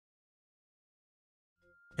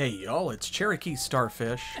Hey y'all, it's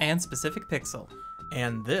CherokeeStarfish, And SpecificPixel.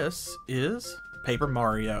 and this is Paper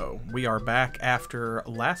Mario. We are back after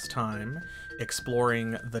last time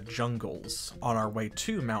exploring the jungles on our way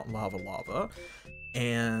to Mount Lava Lava,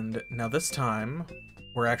 and now this time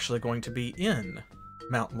we're actually going to be in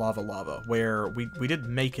Mount Lava Lava, where we did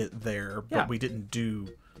make it there, but we didn't do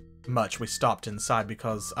much. We stopped inside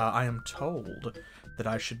because I am told that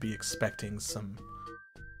I should be expecting some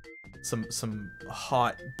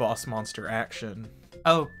hot boss monster action.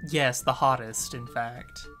 Oh, yes, the hottest, in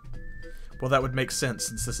fact. Well, that would make sense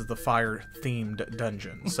since this is the fire-themed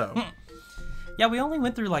dungeon, so... Yeah, we only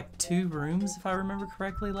went through like 2 rooms, if I remember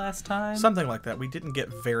correctly, last time. Something like that. We didn't get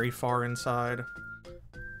very far inside.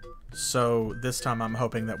 So this time I'm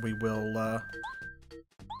hoping that we will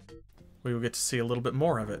get to see a little bit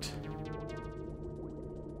more of it.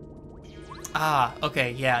 Ah,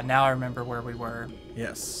 okay, yeah, now I remember where we were.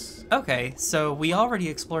 Yes. Okay, so we already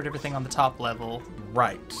explored everything on the top level.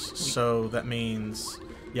 Right. So that means,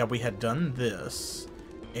 yeah, we had done this,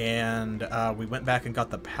 and we went back and got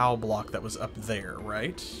the POW block that was up there,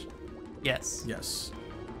 right? Yes. Yes.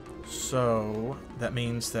 So that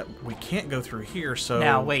means that we can't go through here, so...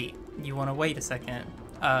 Now, wait. You want to wait a second.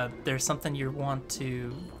 There's something you'll want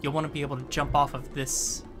to be able to jump off of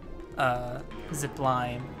this zip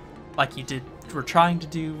line like you were trying to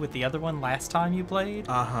do with the other one last time you played.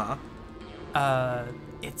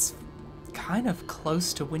 It's kind of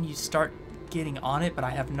close to when you start getting on it, but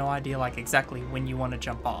I have no idea like exactly when you want to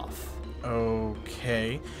jump off.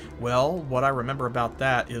 Okay. Well, what I remember about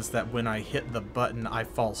that is that when I hit the button, I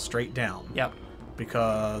fall straight down. Yep.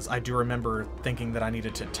 Because I do remember thinking that I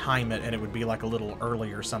needed to time it and it would be like a little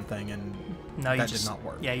early or something, and no, that did not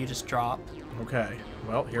work. Yeah, you just drop. Okay.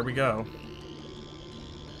 Well, here we go.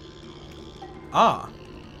 Ah.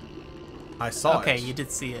 I saw it. Okay, you did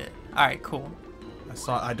see it. Alright, cool.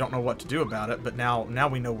 I don't know what to do about it, but now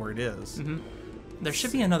we know where it is. Mm-hmm. There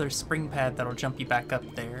should be another spring pad that'll jump you back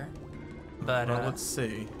up there. But well, let's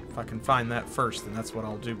see. If I can find that first, then that's what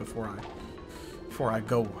I'll do before I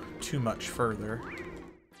go too much further.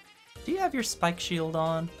 Do you have your spike shield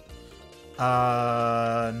on?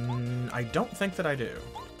 I don't think that I do.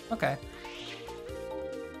 Okay.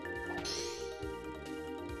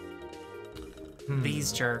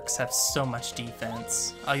 These jerks have so much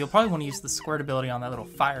defense. You'll probably want to use the squirt ability on that little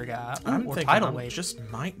fire guy. Ooh, I'm or thinking tidal I wave. just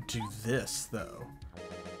might do this though.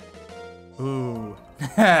 Ooh.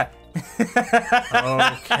 Okay.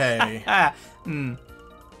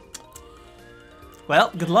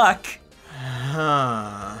 Well, good luck.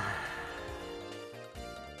 Huh.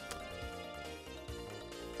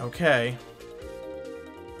 Okay.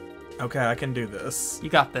 Okay, I can do this. You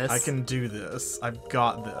got this. I can do this. I've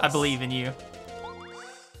got this. I believe in you.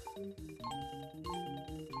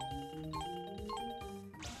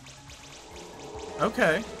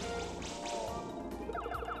 Okay.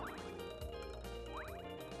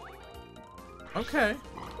 Okay.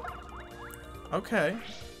 Okay.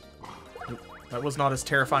 That was not as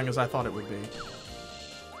terrifying as I thought it would be.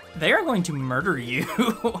 They are going to murder you.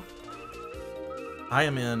 I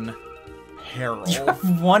am in peril. You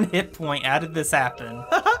have 1 hit point. How did this happen?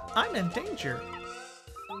 I'm in danger.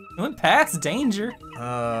 You went past danger.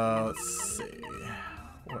 Let's see.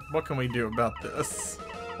 What can we do about this?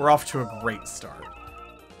 We're off to a great start.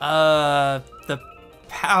 The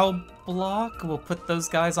POW block will put those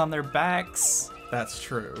guys on their backs. That's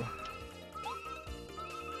true.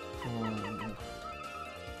 Ooh.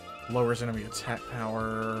 Lowers enemy attack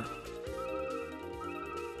power.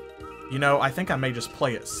 You know, I think I may just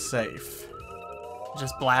play it safe.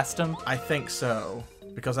 Just blast them? I think so.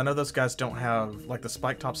 Because I know those guys don't have, like, the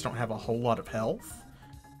spike tops don't have a whole lot of health.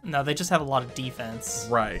 No, they just have a lot of defense.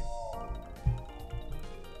 Right.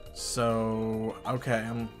 So, okay,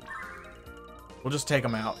 we'll just take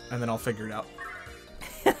them out, and then I'll figure it out.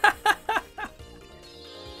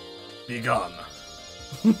 Be gone,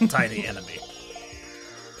 tiny enemy.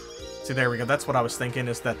 See, there we go. That's what I was thinking,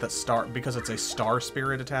 is that the star, because it's a star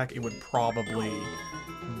spirit attack, it would probably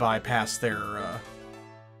bypass their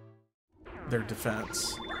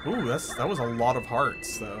defense. Ooh, that was a lot of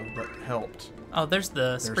hearts, though. That helped. Oh, there's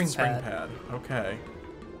the spring pad. Okay.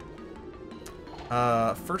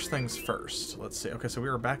 First things first. Let's see. Okay, so we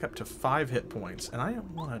were back up to 5 hit points, and I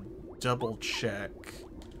want to double check.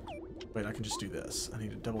 Wait, I can just do this. I need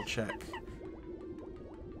to double check.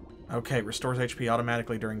 Okay, restores HP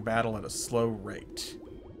automatically during battle at a slow rate.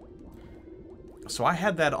 So I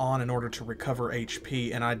had that on in order to recover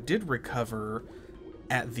HP, and I did recover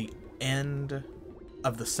at the end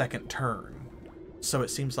of the second turn. So it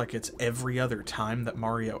seems like it's every other time that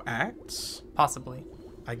Mario acts? Possibly.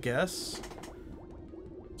 I guess.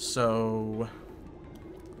 So...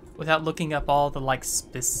 Without looking up all the, like,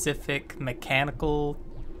 specific mechanical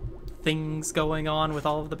things going on with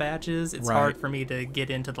all of the badges, it's hard for me to get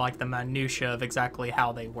into, like, the minutia of exactly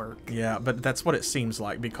how they work. Yeah, but that's what it seems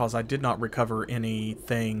like, because I did not recover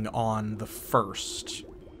anything on the first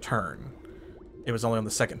turn. It was only on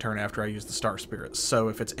the second turn after I used the Star Spirit. So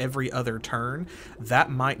if it's every other turn, that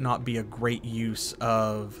might not be a great use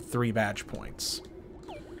of 3 badge points.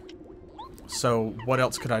 So what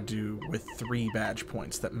else could I do with 3 badge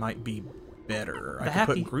points that might be better? I could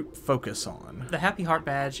put group focus on. The Happy Heart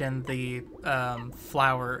badge and the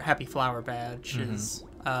Happy Flower badge is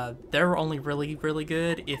they're only really, really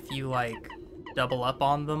good if you, like, double up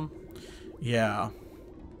on them. Yeah.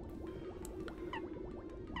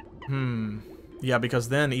 Yeah, because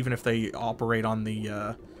then even if they operate on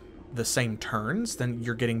the same turns, then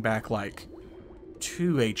you're getting back like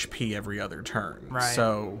 2 HP every other turn. Right.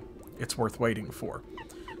 So it's worth waiting for.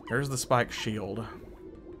 There's the spike shield.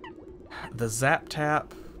 The zap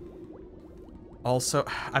tap. Also,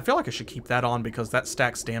 I feel like I should keep that on because that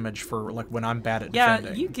stacks damage for like when I'm bad at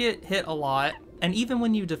defending. Yeah, you get hit a lot, and even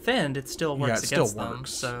when you defend, it still works against them.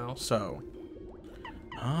 So.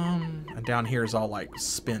 And down here is all like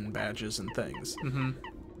spin badges and things. And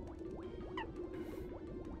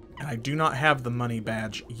I do not have the money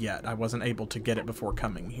badge yet. I wasn't able to get it before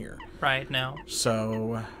coming here. Right now.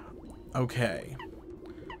 So, okay.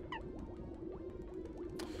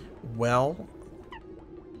 Well,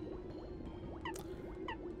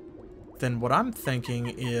 then what I'm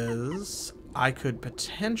thinking is I could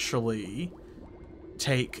potentially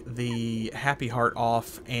take the Happy Heart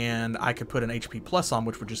off and I could put an HP plus on,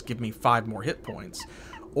 which would just give me 5 more hit points.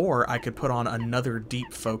 Or I could put on another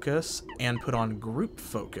deep focus and put on group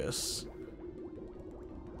focus.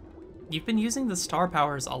 You've been using the star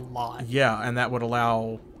powers a lot. Yeah, and that would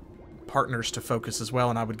allow partners to focus as well,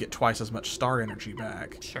 and I would get twice as much star energy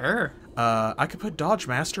back. Sure. I could put Dodge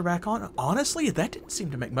Master back on. Honestly, that didn't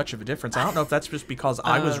seem to make much of a difference. I don't know if that's just because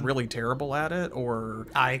I was really terrible at it, or...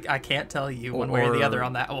 I can't tell you one way or the other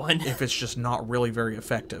on that one. If it's just not really very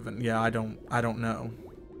effective, and yeah, I don't know.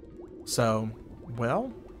 So,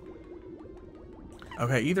 well...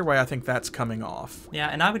 Okay, either way, I think that's coming off. Yeah,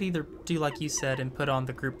 and I would either do like you said and put on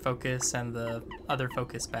the group focus and the other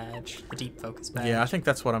focus badge, the deep focus badge. Yeah, I think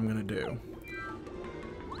that's what I'm going to do.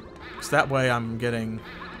 So that way I'm getting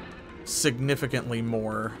significantly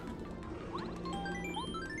more.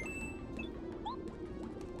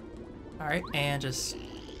 Alright, and just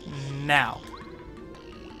now.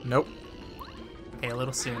 Nope. Okay, a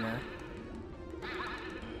little sooner.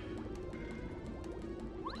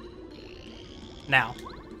 Now.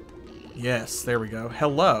 Yes, there we go.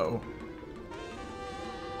 Hello.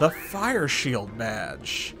 The Fire Shield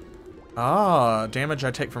badge. Ah, damage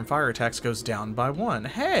I take from fire attacks goes down by 1.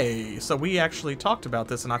 Hey, so we actually talked about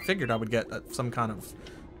this, and I figured I would get some kind of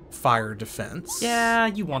fire defense. Yeah,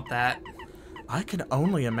 you want that. I can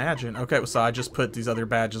only imagine. Okay, so I just put these other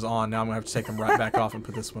badges on. Now I'm going to have to take them right back off and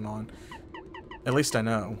put this one on. At least I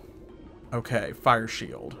know. Okay, Fire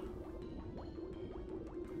Shield.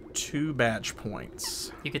 2 badge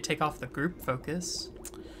points. You could take off the group focus.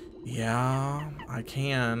 Yeah, I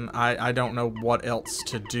can. I don't know what else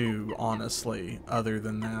to do, honestly, other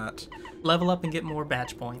than that. Level up and get more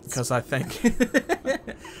badge points. Because I think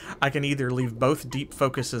I can either leave both deep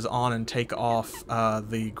focuses on and take off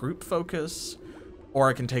the group focus, or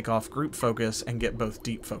I can take off group focus and get both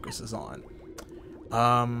deep focuses on.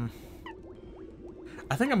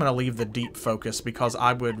 I think I'm going to leave the deep focus because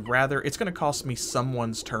I would rather... It's going to cost me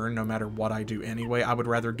someone's turn no matter what I do anyway. I would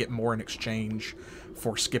rather get more in exchange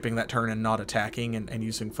for skipping that turn and not attacking and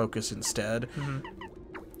using focus instead.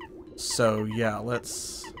 So, yeah,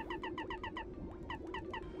 let's...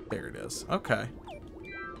 There it is. Okay.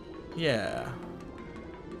 Yeah.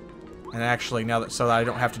 And actually, now that... So that I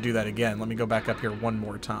don't have to do that again, let me go back up here one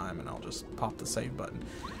more time and I'll just pop the save button.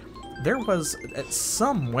 There was,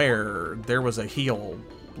 somewhere, there was a heal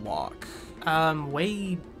block.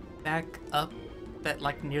 Way back up at,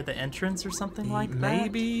 like, near the entrance or something like that?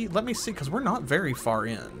 Maybe? Let me see, because we're not very far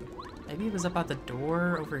in. Maybe it was up at the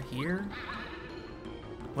door over here?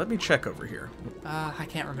 Let me check over here. I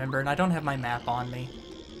can't remember, and I don't have my map on me.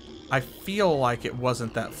 I feel like it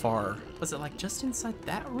wasn't that far. Was it, like, just inside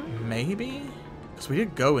that room? Maybe? Because we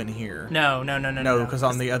did go in here. No, because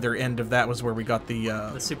on the other end of that was where we got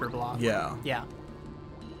the super block. Yeah. Yeah.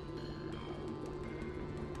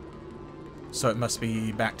 So it must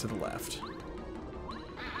be back to the left.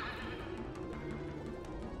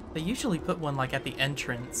 They usually put one, like, at the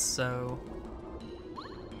entrance, so...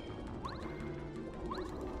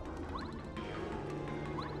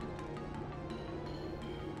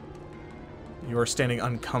 You are standing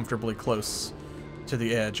uncomfortably close to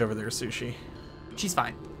the edge over there, Sushi. She's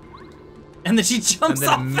fine. And then she jumps And then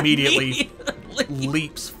off immediately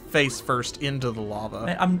leaps face first into the lava.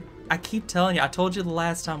 Man, I keep telling you, I told you the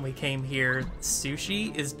last time we came here,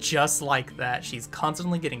 Sushi is just like that. She's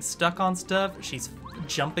constantly getting stuck on stuff. She's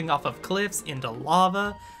jumping off of cliffs into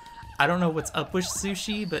lava. I don't know what's up with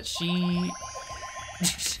Sushi, but she's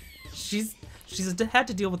had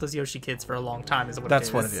to deal with those Yoshi kids for a long time, is what That's it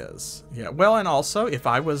is. what it is. Yeah. Well, and also, if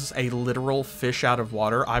I was a literal fish out of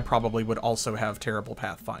water, I probably would also have terrible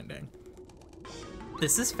pathfinding.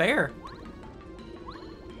 This is fair.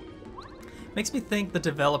 Makes me think the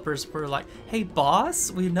developers were like, hey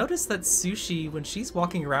boss, we noticed that Sushi, when she's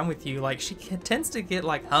walking around with you, like she tends to get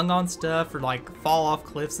like hung on stuff or like fall off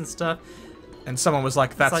cliffs and stuff. And someone was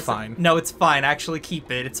like, that's Like, fine. no, it's fine. Actually,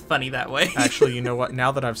 keep it. It's funny that way. Actually, you know what?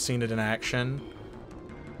 Now that I've seen it in action,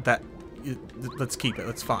 let's keep it.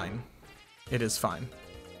 That's fine. It is fine.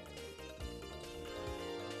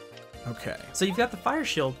 Okay. So you've got the fire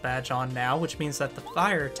shield badge on now, which means that the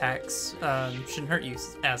fire attacks shouldn't hurt you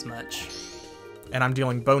as much. And I'm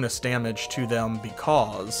dealing bonus damage to them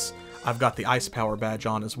because I've got the ice power badge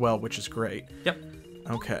on as well, which is great. Yep.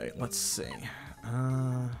 Okay, let's see.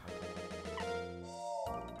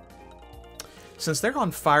 Since they're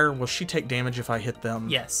on fire, will she take damage if I hit them?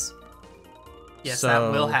 Yes. Yes, So-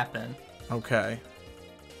 that will happen. Okay.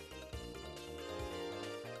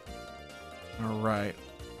 Alright.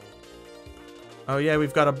 Oh yeah,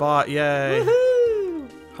 we've got a bot. Yay. Woohoo!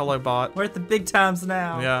 Hello, bot. We're at the big times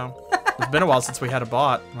now. Yeah. It's been a while since we had a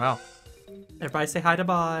bot. Wow. Everybody say hi to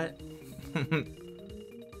Bot.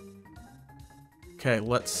 Okay,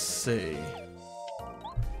 let's see.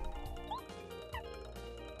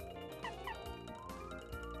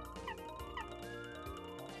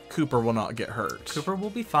 Cooper will not get hurt. Cooper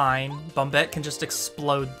will be fine. Bombette can just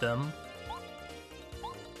explode them.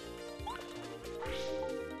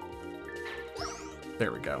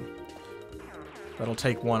 There we go. That'll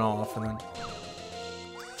take one off and then...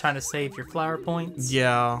 Trying to save your flower points.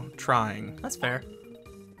 Yeah, trying. That's fair.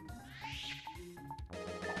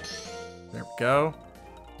 There we go.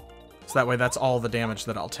 So that way that's all the damage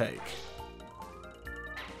that I'll take.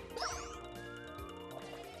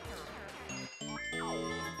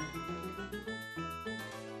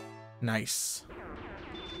 Nice.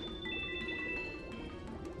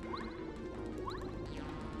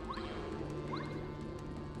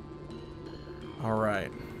 All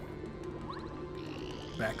right.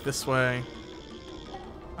 Back this way.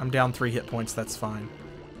 I'm down 3 hit points, that's fine.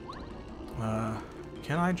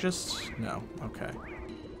 Can I just... No, okay.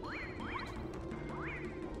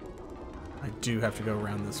 I do have to go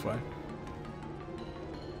around this way.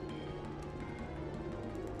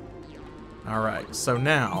 Alright, so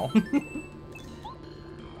now...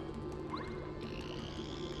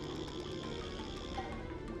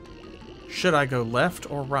 Should I go left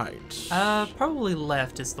or right? Probably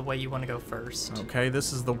left is the way you want to go first. Okay,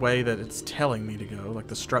 this is the way that it's telling me to go. Like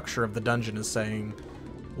the structure of the dungeon is saying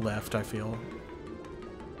left, I feel.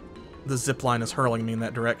 The zip line is hurling me in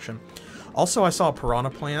that direction. Also, I saw a piranha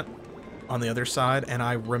plant on the other side, and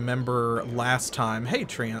I remember last time, hey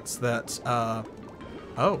Trance, that,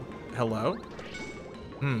 oh, hello?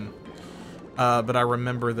 But I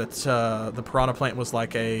remember that the piranha plant was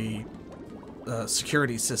like a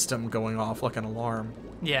security system going off, like an alarm.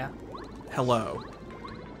 Yeah. Hello.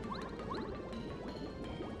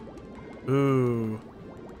 Ooh.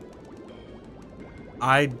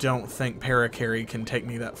 I don't think Paracarry can take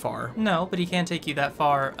me that far. No, but he can take you that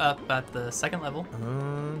far up at the second level.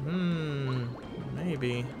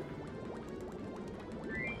 Maybe.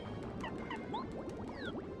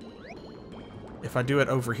 If I do it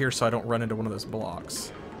over here so I don't run into one of those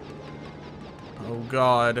blocks. Oh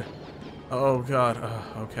god. Oh god.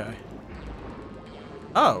 Okay.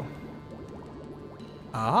 Oh.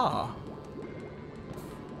 Ah.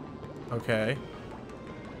 Okay.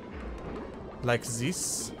 Like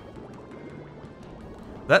this.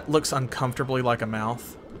 That looks uncomfortably like a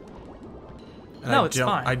mouth. And No, it's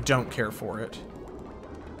fine. I don't care for it.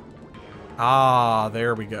 Ah,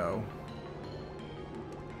 there we go.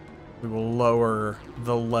 We will lower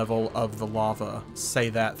the level of the lava. Say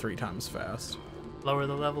that 3 times fast. Lower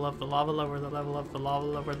the level of the lava, lower the level of the lava,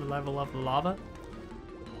 lower the level of the lava.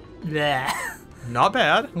 Bleh. Not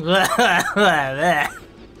bad. Bleh.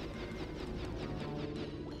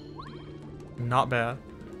 Not bad.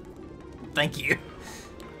 Thank you.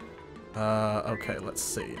 Okay, let's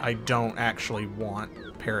see. I don't actually want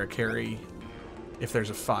Paracarry if there's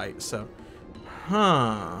a fight, so...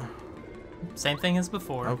 Huh. Same thing as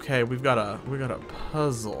before. Okay, we got a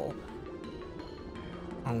puzzle.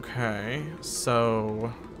 Okay,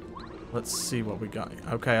 so let's see what we got.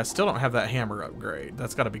 Okay, I still don't have that hammer upgrade.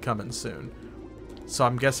 That's got to be coming soon. So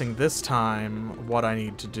I'm guessing this time what I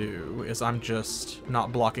need to do is I'm just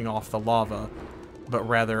not blocking off the lava, but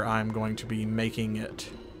rather I'm going to be making it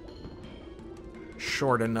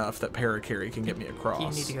short enough that Parakarry can get me across. Do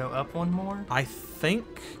you need to go up one more? I think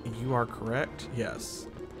you are correct. Yes.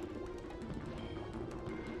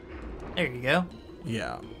 There you go.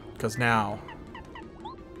 Yeah, because now...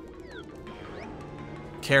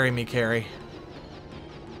 Carry me, Carry.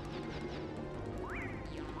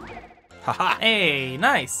 Haha! Hey,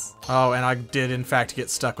 nice. Oh, and I did in fact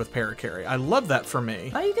get stuck with Parakarry. I love that for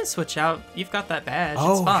me. Oh, you can switch out. You've got that badge.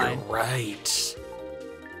 Oh, it's fine. you're right.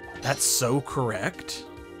 That's so correct.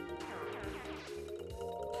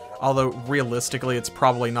 Although, realistically, it's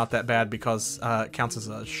probably not that bad because it counts as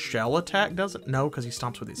a shell attack, does it? No, because he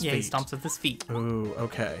stomps with his feet. Yeah, he stomps with his feet. Ooh,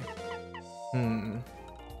 okay.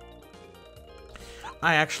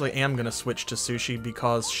 I actually am going to switch to Sushi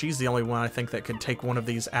because she's the only one I think that could take one of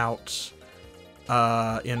these out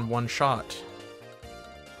in one shot.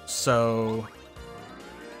 So...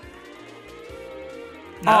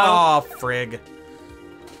 No. Aw, frig.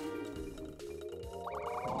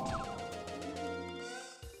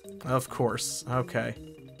 Of course. Okay.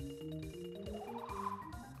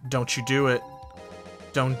 Don't you do it.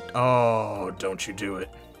 Don't you do it.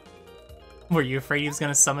 Were you afraid he was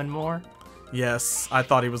gonna summon more? Yes, I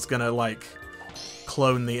thought he was gonna, like,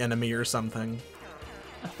 clone the enemy or something.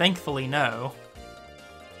 Thankfully, no.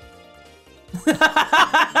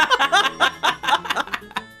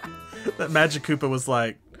 That Magic Koopa was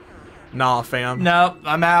like, nah, fam. Nope,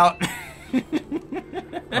 I'm out.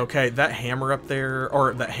 Okay, that hammer up there,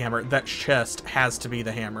 or that chest has to be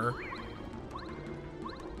the hammer.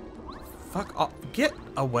 Fuck off. Get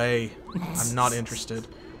away. I'm not interested.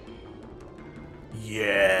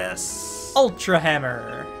 Yes. Ultra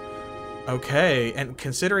Hammer. Okay, and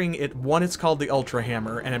considering it's called the Ultra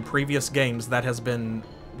Hammer, and in previous games that has been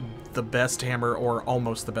the best hammer or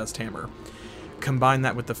almost the best hammer. Combine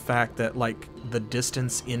that with the fact that, like, the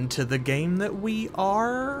distance into the game that we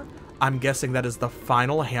are, I'm guessing that is the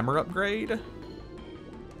final hammer upgrade?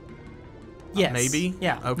 Yes. Maybe?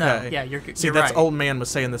 Yeah. Okay. No, yeah, you're See, you're that's right. Old Man was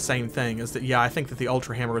saying the same thing, is that, yeah, I think that the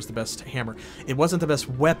Ultra Hammer is the best hammer. It wasn't the best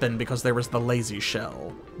weapon because there was the Lazy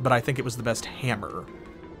Shell, but I think it was the best hammer.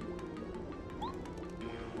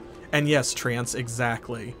 And yes, Trance,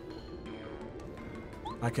 exactly.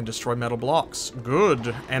 I can destroy metal blocks.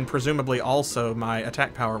 Good. And presumably also my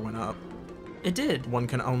attack power went up. It did. One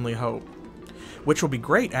can only hope. Which will be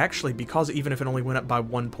great, actually, because even if it only went up by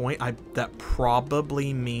 1 point, that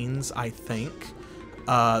probably means, I think,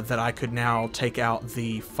 that I could now take out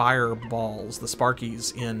the fireballs, the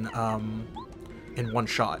Sparkies, in one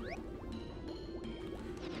shot.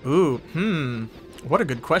 Ooh, what a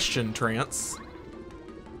good question, Trance.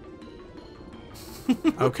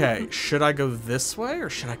 Okay, should I go this way or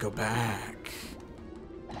should I go back?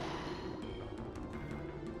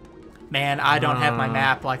 Man, I don't have my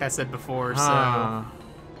map like I said before, so...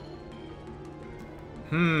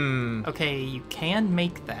 Okay, you can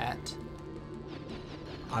make that.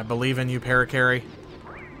 I believe in you, Parakarry.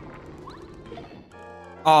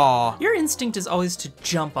 Aw. Your instinct is always to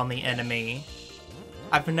jump on the enemy.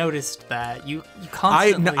 I've noticed that. You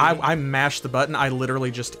constantly... I mashed the button. I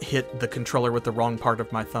literally just hit the controller with the wrong part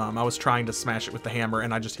of my thumb. I was trying to smash it with the hammer,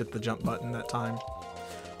 and I just hit the jump button that time.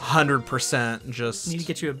 100% just... Need to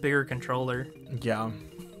get you a bigger controller. Yeah.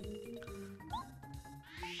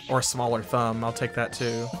 Or a smaller thumb. I'll take that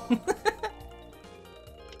too.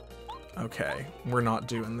 Okay, we're not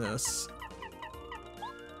doing this.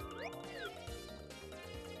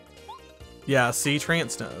 Yeah, see,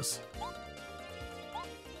 Trance knows.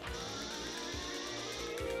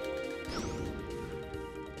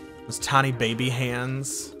 Those tiny baby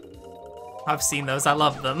hands. I've seen those. I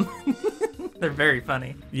love them. They're very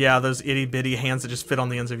funny. Yeah, those itty bitty hands that just fit on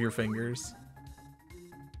the ends of your fingers.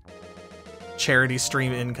 Charity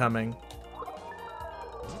stream incoming.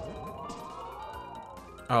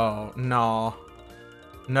 Oh, no.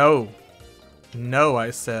 No. No,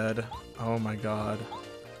 I said. Oh my god.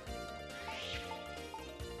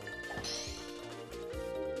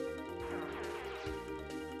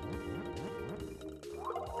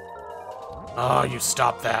 Oh, you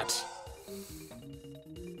stop that.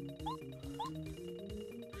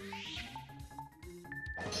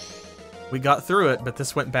 We got through it, but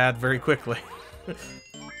this went bad very quickly.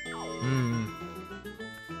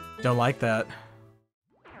 Don't like that.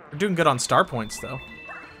 We're doing good on star points, though.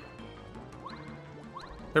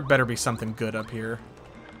 There better be something good up here.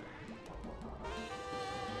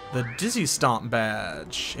 The Dizzy Stomp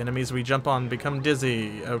badge. Enemies we jump on become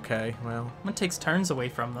dizzy. Okay, well. It takes turns away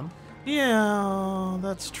from them. Yeah,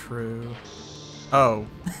 that's true. Oh.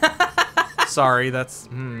 Sorry, that's...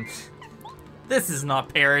 This is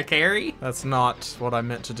not para-carry. That's not what I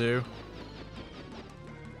meant to do.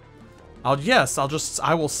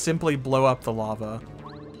 I will simply blow up the lava.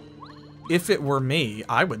 If it were me,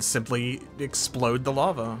 I would simply explode the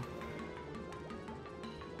lava.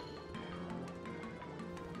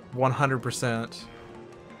 100%.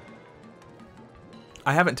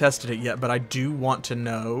 I haven't tested it yet, but I do want to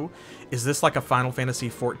know, is this like a Final Fantasy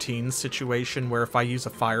XIV situation where if I use a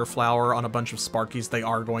fire flower on a bunch of Sparkies, they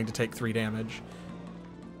are going to take 3 damage?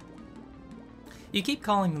 You keep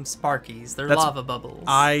calling them Sparkies. They're lava bubbles.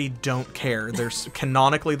 I don't care. There's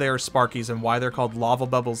canonically they are Sparkies, and why they're called lava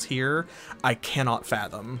bubbles here, I cannot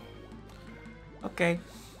fathom. Okay.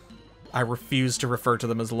 I refuse to refer to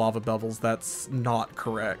them as lava bubbles. That's not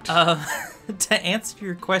correct. To answer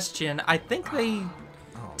your question, I think they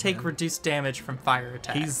take reduced damage from fire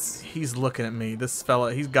attacks. He's looking at me. This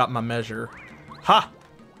fella, he's got my measure. Ha!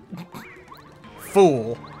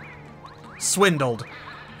 Fool. Swindled.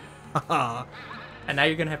 Haha. And now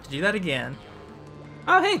you're gonna have to do that again.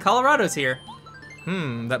 Oh, hey, Colorado's here.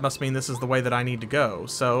 That must mean this is the way that I need to go.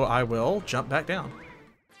 So I will jump back down.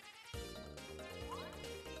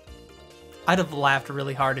 I'd have laughed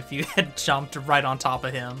really hard if you had jumped right on top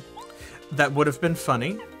of him. That would have been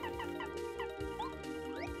funny.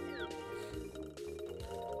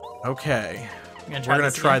 Okay. We're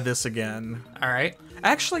gonna try this again. All right.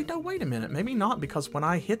 Actually, no, wait a minute. Maybe not, because when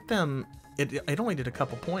I hit them, it only did a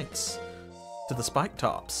couple points to the spike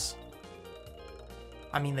tops.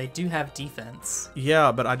 I mean, they do have defense.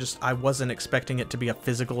 Yeah, but I wasn't expecting it to be a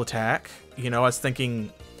physical attack. You know, I was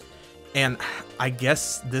thinking, and I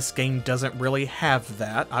guess this game doesn't really have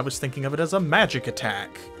that. I was thinking of it as a magic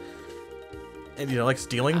attack. And, you know, like it's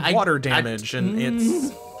dealing water damage,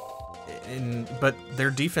 but their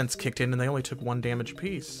defense kicked in and they only took 1 damage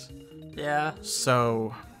apiece. Yeah.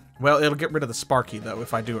 So, well, it'll get rid of the Sparky, though,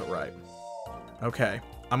 if I do it right. Okay,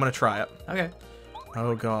 I'm gonna try it. Okay.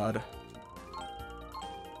 Oh, God.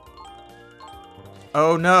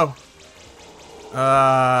 Oh, no.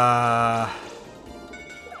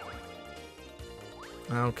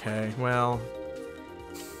 Okay, well,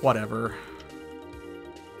 whatever.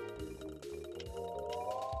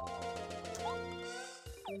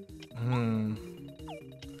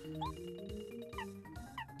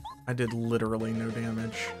 I did literally no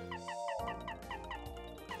damage.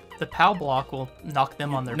 The POW block will knock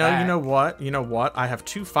them on their back. No, you know what? You know what? I have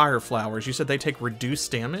 2 fire flowers. You said they take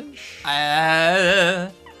reduced damage? I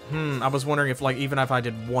was wondering if, like, even if I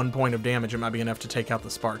did 1 point of damage, it might be enough to take out the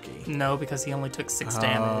Sparky. No, because he only took 6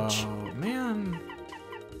 damage. Oh, man.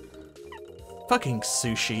 Fucking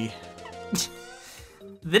Sushi.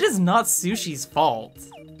 That is not Sushi's fault.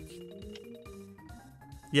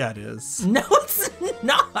 Yeah, it is. No, it's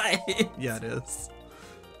not. Yeah, it is.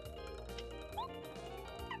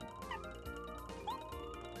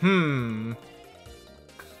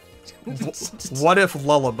 What if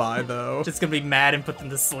Lullaby, though? Just gonna be mad and put them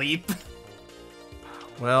to sleep.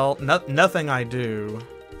 Well, nothing I do.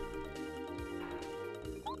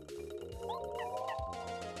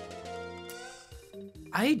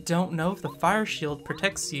 I don't know if the fire shield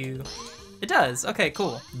protects you. It does. Okay,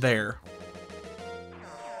 cool. There.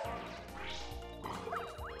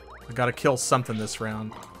 I gotta kill something this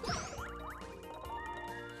round.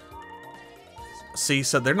 See,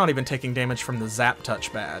 so they're not even taking damage from the Zap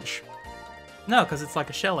Touch badge. No, because it's like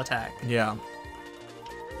a shell attack. Yeah.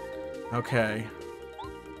 Okay.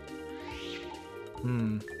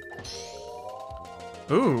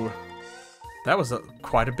 Ooh. That was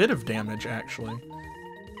quite a bit of damage, actually.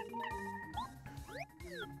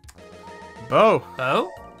 Bow. Bow?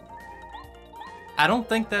 I don't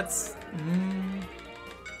think that's...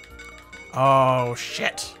 Oh,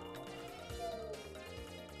 shit.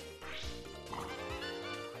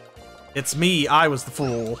 It's me. I was the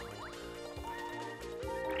fool.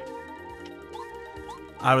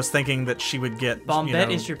 I was thinking that she would get,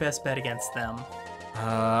 Bombette is your best bet against them.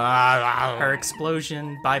 Her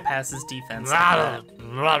explosion bypasses defense. I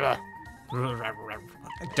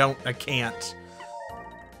can't.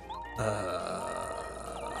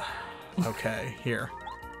 Okay, here.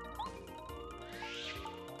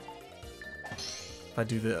 If I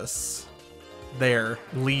do this. There.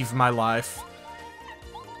 Leave my life.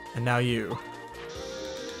 And now you.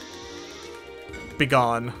 Be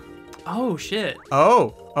gone. Oh, shit.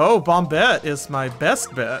 Oh, Bombette is my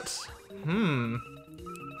best bet.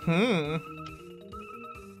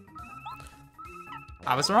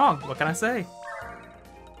 I was wrong. What can I say?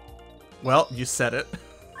 Well, you said it.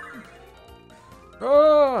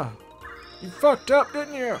 Oh, you fucked up,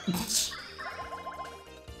 didn't you?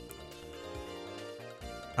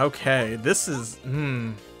 Okay, this is...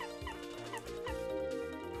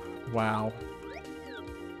 Wow.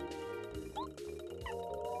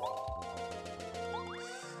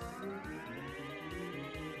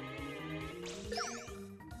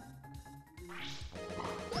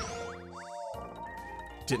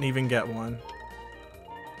 Didn't even get one.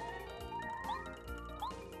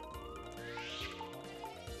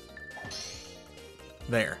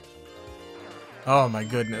 There. Oh my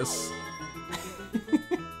goodness.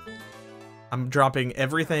 I'm dropping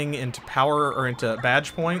everything into power or into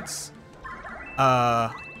badge points.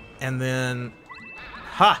 And then...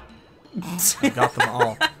 Ha! I got them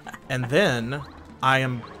all. And then I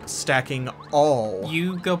am stacking all...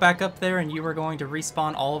 You go back up there and you are going to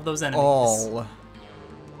respawn all of those enemies.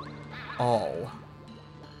 All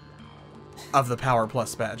of the Power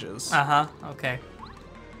Plus badges. Uh-huh, okay.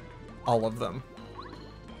 All of them.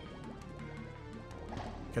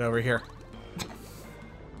 Get over here.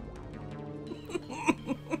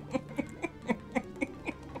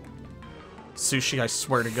 Sushi, I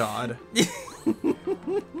swear to God.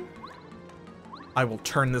 I will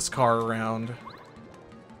turn this car around.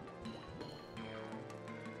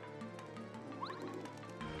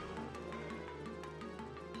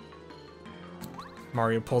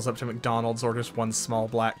 Mario pulls up to McDonald's, orders one small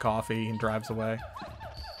black coffee, and drives away.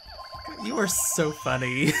 You are so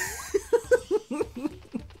funny.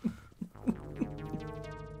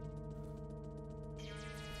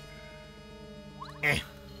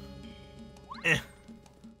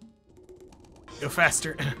 Go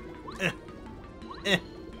faster.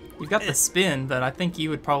 You've got the spin, but I think you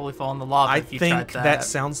would probably fall in the lava if you tried that. I think that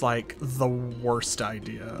sounds like the worst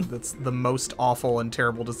idea. That's the most awful and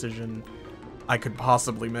terrible decision I could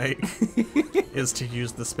possibly make, is to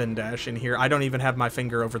use the spin dash in here. I don't even have my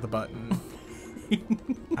finger over the button.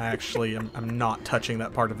 I actually I'm not touching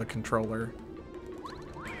that part of the controller.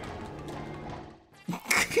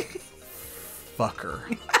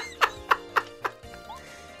 Fucker.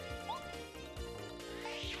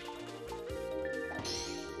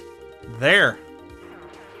 There.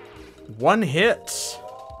 One hit.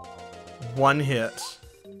 One hit.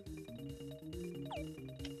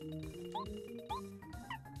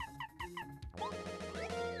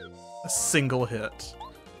 A single hit.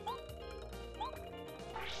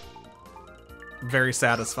 Very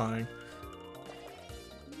satisfying.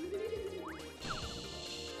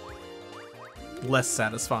 Less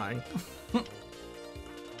satisfying.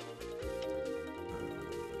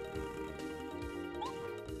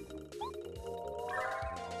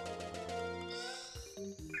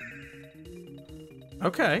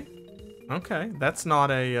 Okay. Okay. That's not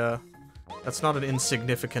an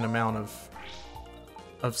insignificant amount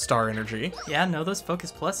of star energy. Yeah, no, those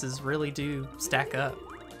Focus Pluses really do stack up.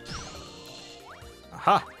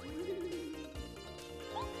 Aha!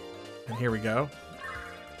 And here we go.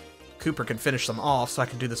 Cooper can finish them off, so I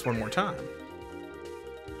can do this one more time.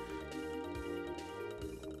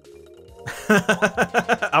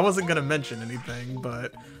 I wasn't gonna mention anything,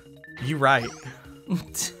 but you right.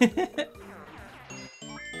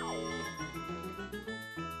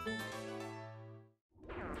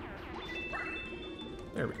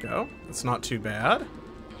 There we go. That's not too bad.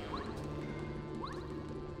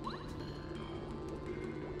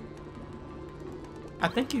 I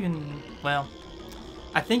think you can, well,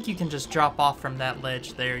 I think you can just drop off from that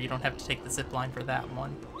ledge there. You don't have to take the zip line for that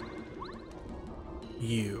one.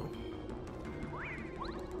 You.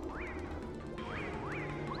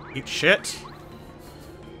 Eat shit.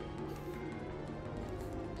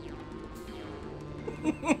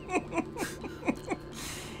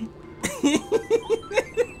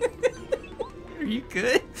 Are you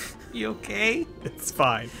good? You okay? It's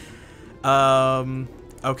fine.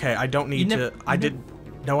 Okay, I don't need to...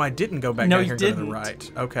 No, I didn't go back down here and go to the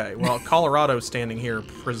right. Okay, well, Colorado standing here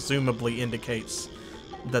presumably indicates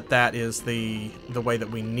that that is the way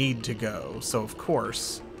that we need to go. So, of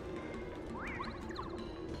course...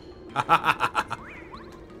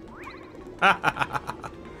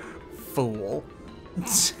 Fool.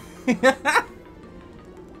 What's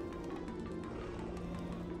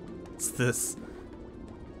this?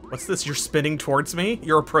 What's this? You're spinning towards me?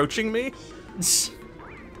 You're approaching me?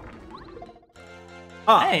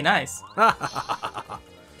 Ah. Hey, nice. I'm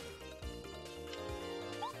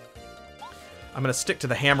gonna stick to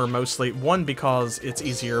the hammer mostly. One, because it's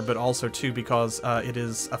easier, but also two, because it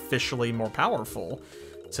is officially more powerful,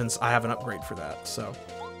 since I have an upgrade for that, so.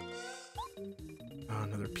 Oh,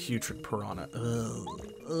 another putrid piranha. Ugh.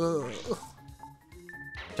 Ugh.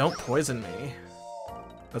 Don't poison me.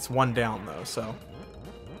 That's one down, though, so...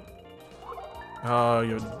 Oh,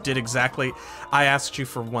 you did exactly... I asked you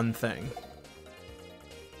for one thing.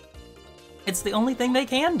 It's the only thing they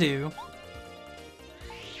can do.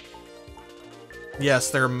 Yes,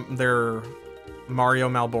 they're Mario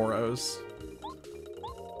Malboros.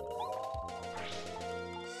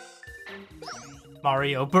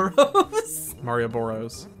 Mario Burrows. Mario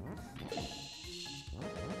Boros.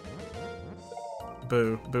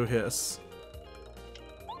 Boo. Boo hiss.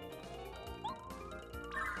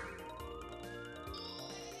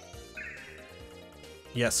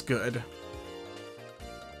 Yes, good.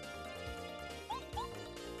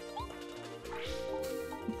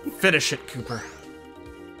 Finish it, Cooper.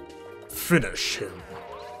 Finish him.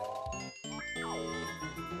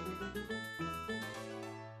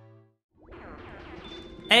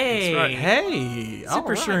 Hey! That's right. Hey! Super all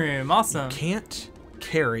right. Shroom, awesome. Can't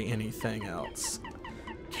carry anything else.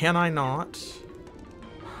 Can I not?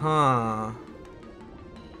 Huh.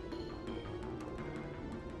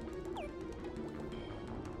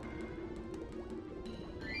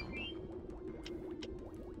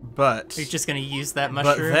 But... You're just gonna use that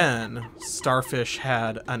mushroom? But then, Starfish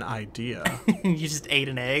had an idea. You just ate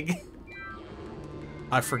an egg?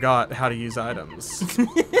 I forgot how to use items.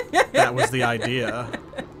 That was the idea.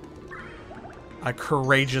 I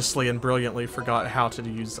courageously and brilliantly forgot how to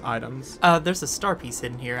use items. There's a star piece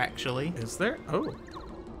hidden here, actually. Is there? Oh.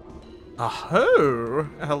 Oh,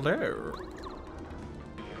 hello.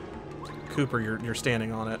 Cooper, you're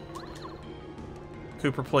standing on it.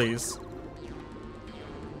 Cooper, please.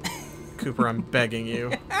 Cooper, I'm begging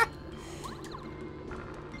you.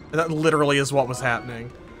 That literally is what was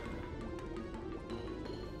happening.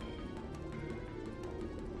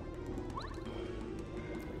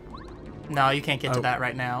 No, you can't get to that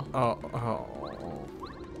right now. Oh.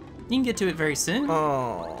 You can get to it very soon.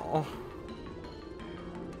 Oh.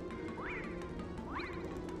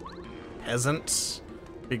 Peasant.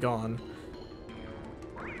 Be gone.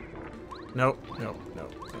 Nope.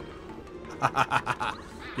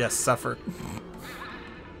 Yes, suffer.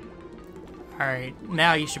 Alright,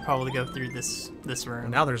 now you should probably go through this room.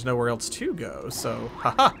 Now there's nowhere else to go, so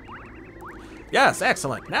haha. Yes,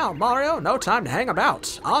 excellent. Now, Mario, no time to hang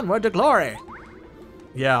about. Onward to glory.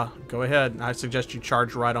 Yeah, go ahead. I suggest you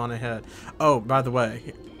charge right on ahead. Oh, by the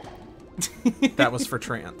way, that was for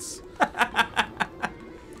trance.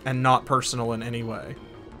 And not personal in any way.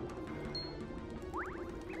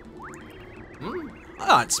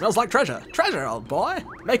 Ah, it smells like treasure. Treasure, old boy.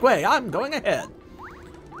 Make way, I'm going ahead.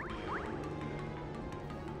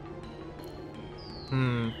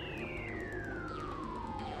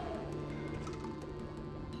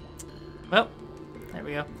 Well, there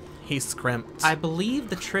we go. He scrimped. I believe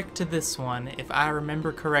the trick to this one, if I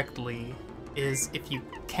remember correctly, is if you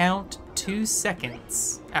count 2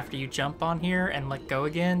 seconds after you jump on here and let go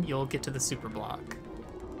again, you'll get to the super block.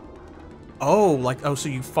 Oh, so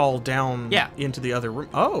you fall down Yeah. into the other room.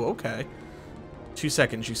 Oh, okay. 2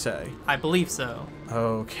 seconds, you say. I believe so.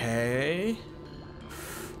 Okay.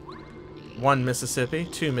 1 Mississippi,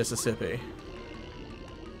 2 Mississippi.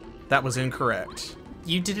 That was incorrect.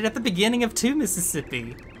 You did it at the beginning of 2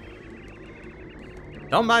 Mississippi.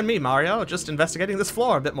 Don't mind me, Mario. Just investigating this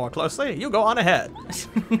floor a bit more closely. You go on ahead.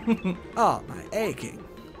 Oh, my aching.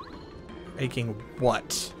 Aching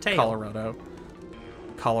what? Tail. Colorado.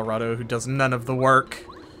 Colorado, who does none of the work.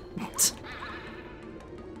 It's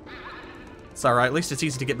alright. At least it's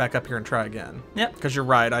easy to get back up here and try again. Yep. Because you're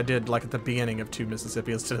right. I did like at the beginning of 2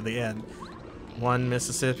 Mississippi instead of the end. 1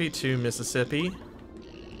 Mississippi, 2 Mississippi.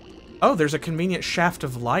 Oh, there's a convenient shaft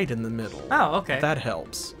of light in the middle. Oh, okay. That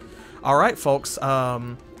helps. All right, folks.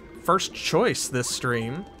 First choice this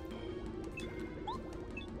stream.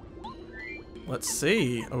 Let's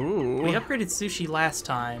see. Ooh. We upgraded Sushi last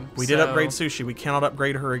time. We did upgrade Sushi. We cannot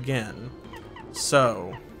upgrade her again.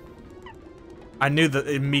 So, I knew that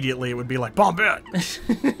immediately it would be like, Bombette!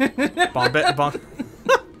 Bombette, Bombette.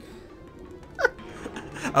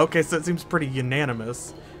 Okay, so it seems pretty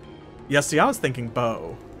unanimous. Yeah, see, I was thinking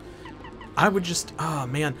Bo. I would just, oh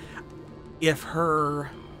man, if her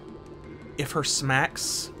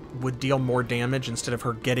smacks would deal more damage instead of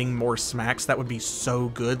her getting more smacks, that would be so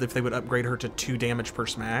good if they would upgrade her to 2 damage per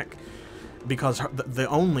smack. Because the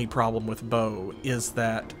only problem with Bo is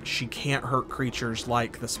that she can't hurt creatures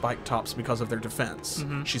like the Spike Tops because of their defense.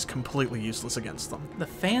 Mm-hmm. She's completely useless against them. The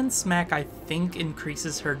Fan Smack, I think,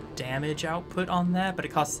 increases her damage output on that, but it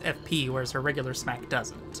costs FP, whereas her regular Smack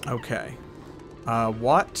doesn't. Okay.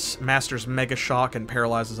 What? Masters Mega Shock and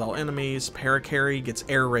paralyzes all enemies. Paracarry gets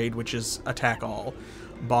Air Raid, which is attack all.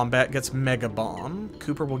 Bombette gets Mega Bomb.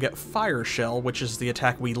 Cooper will get Fire Shell, which is the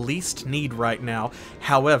attack we least need right now.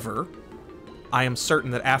 However, I am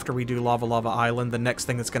certain that after we do Lava Lava Island, the next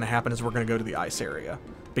thing that's going to happen is we're going to go to the ice area,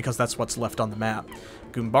 because that's what's left on the map.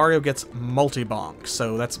 Goombario gets Multi-Bonk,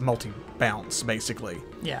 so that's multi-bounce, basically.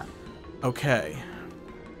 Yeah. Okay.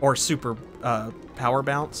 Or Super Power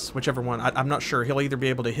Bounce, whichever one. I'm not sure. He'll either be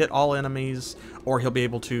able to hit all enemies, or he'll be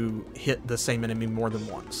able to hit the same enemy more than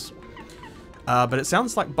once. But it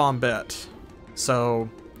sounds like Bombette, so...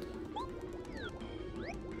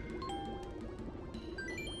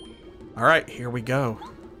 Alright, here we go.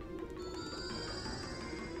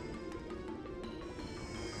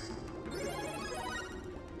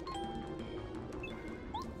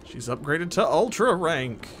 She's upgraded to Ultra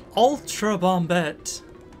rank. Ultra Bombette.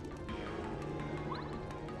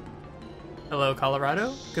 Hello,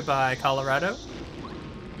 Colorado. Goodbye, Colorado.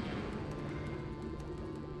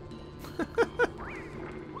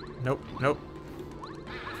 Nope, nope.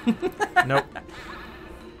 Nope.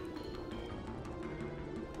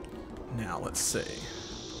 Now, let's see.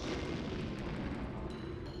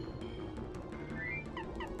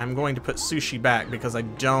 I'm going to put Sushi back because I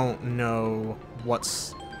don't know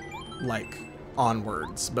what's, like,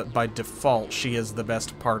 onwards. But by default, she is the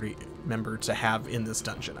best party member to have in this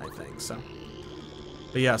dungeon, I think, so.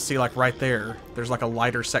 But yeah, see, like, right there, there's, like, a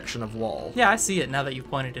lighter section of wall. Yeah, I see it now that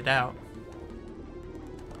you've pointed it out.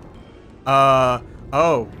 No.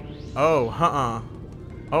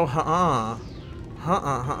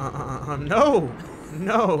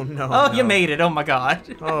 Oh, you made it. Oh my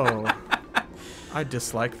god. Oh. I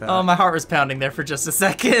dislike that. Oh, my heart was pounding there for just a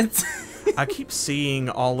second. I keep seeing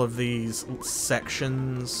all of these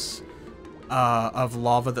sections of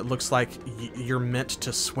lava that looks like you're meant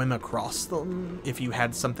to swim across them if you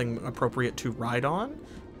had something appropriate to ride on.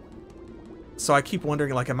 So I keep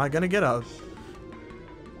wondering, like, am I gonna get a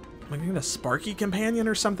Sparky companion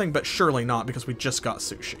or something? But surely not, because we just got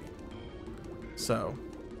Sushi. So.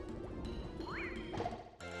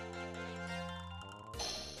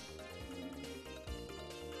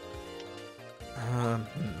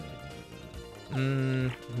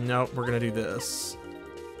 Nope, we're gonna do this.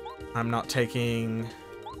 I'm not taking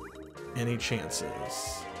any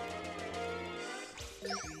chances.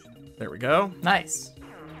 There we go. Nice.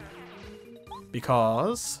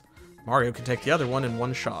 Because Mario can take the other one in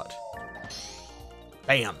one shot.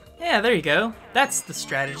 Bam. Yeah, there you go. That's the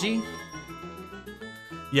strategy.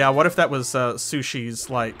 Yeah, what if that was Sushi's,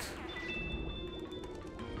 like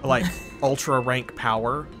ultra rank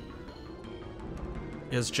power?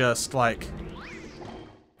 Is just like...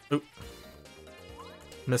 Oop.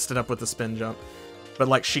 Messed it up with the spin jump. But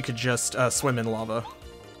like she could just swim in lava.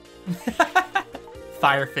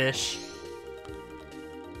 Firefish.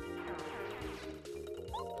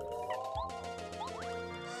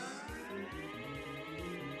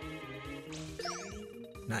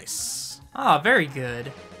 Nice. Ah, very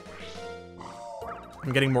good.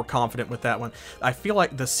 I'm getting more confident with that one. I feel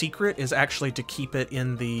like the secret is actually to keep it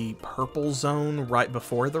in the purple zone right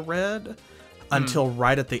before the red until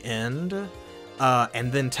right at the end,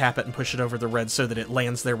 and then tap it and push it over the red so that it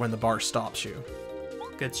lands there when the bar stops you.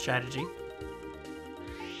 Good strategy.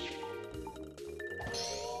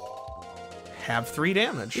 Have 3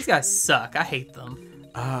 damage. These guys suck. I hate them.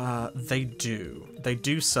 They do. They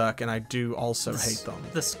do suck, and I do also hate them.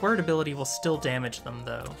 The squirt ability will still damage them,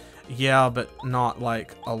 though. Yeah, but not,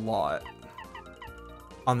 like, a lot.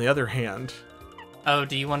 On the other hand... Oh,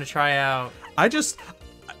 do you want to try out...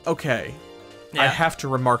 Okay. Yeah. I have to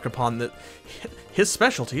remark upon that his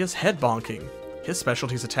specialty is head bonking. His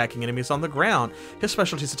specialty is attacking enemies on the ground. His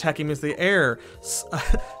specialty is attacking enemies in the air.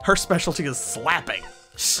 Her specialty is slapping.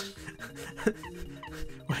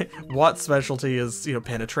 Watt's specialty is,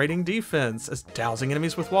 penetrating defense, is dousing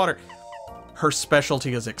enemies with water. Her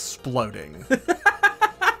specialty is exploding.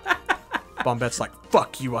 Bombette's like,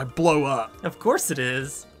 fuck you, I blow up. Of course it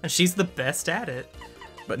is. And she's the best at it.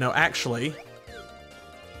 But no, actually...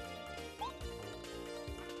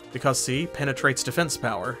 Because, see, penetrates defense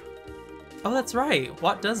power. Oh, that's right.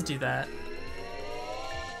 Watt does do that.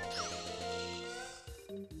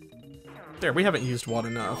 There, we haven't used Watt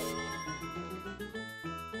enough.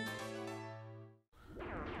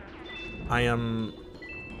 I am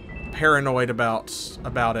paranoid about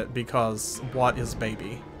it because Watt is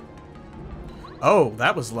baby. Oh,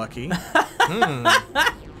 that was lucky.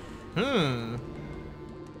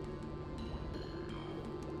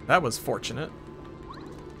 That was fortunate.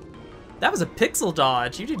 That was a pixel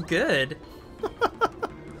dodge. You did good.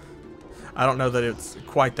 I don't know that it's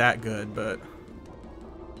quite that good, but...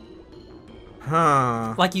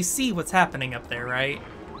 Huh. Like, you see what's happening up there, right?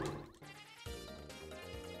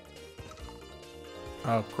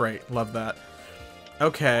 Oh, great. Love that.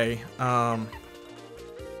 Okay. Oh,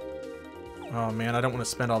 man. I don't want to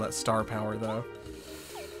spend all that star power, though.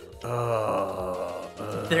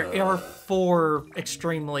 There are 4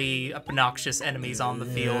 extremely obnoxious enemies on the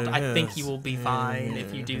field. I think you will be fine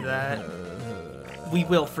if you do that. We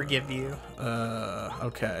will forgive you.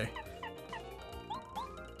 Okay.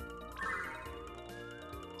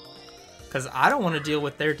 Because I don't want to deal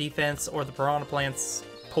with their defense or the piranha plant's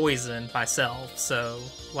poison myself, so,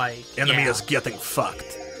 like, Enemy yeah. is getting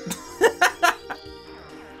fucked.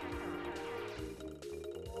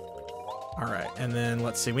 Alright, and then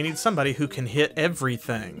let's see. We need somebody who can hit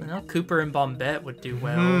everything. Well, Cooper and Bombette would do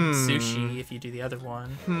well. Sushi, if you do the other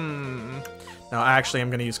one. No, actually, I'm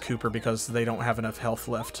going to use Cooper because they don't have enough health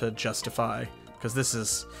left to justify. Because this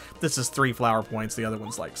is 3 flower points. The other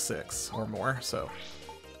one's like 6 or more, so...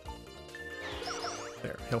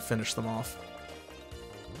 There, he'll finish them off.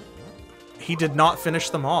 He did not finish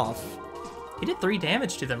them off. He did 3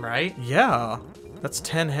 damage to them, right? Yeah, that's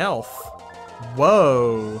 10 health.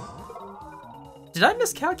 Whoa. Did I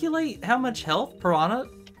miscalculate how much health piranha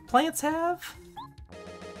plants have?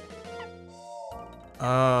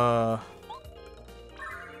 I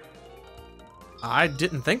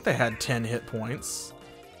didn't think they had 10 hit points.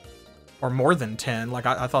 Or more than 10. Like,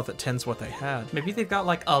 I thought that 10's what they had. Maybe they've got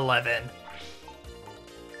like 11.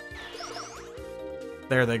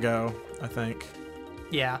 There they go, I think.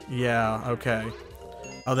 Yeah. Yeah, okay.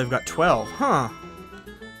 Oh, they've got 12. Huh.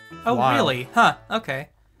 Oh, Wild. really? Huh, okay.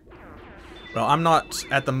 Well, I'm not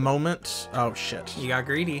at the moment. Oh, shit. You got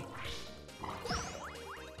greedy.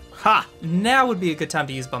 Ha! Now would be a good time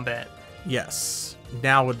to use Bombette. Yes.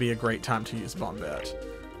 Now would be a great time to use Bombette.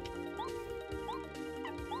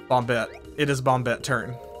 Bombette. It is Bombette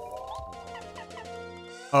turn.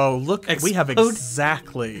 Oh, look. We have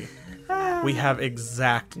exactly... We have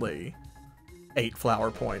exactly 8 flower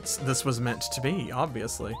points. This was meant to be,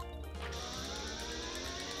 obviously.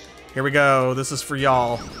 Here we go. This is for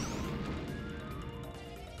y'all.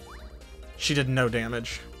 She did no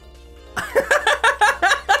damage.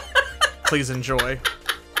 Please enjoy.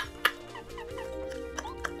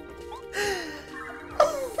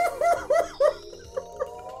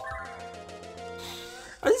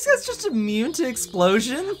 Are these guys just immune to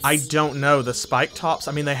explosions? I don't know. The spike tops,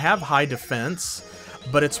 I mean, they have high defense,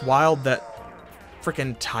 but it's wild that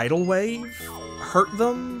freaking Tidal Wave hurt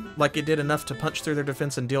them. Like, it did enough to punch through their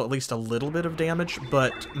defense and deal at least a little bit of damage,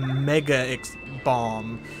 but Mega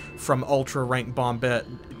Bomb from Ultra Rank Bombette,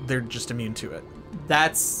 they're just immune to it.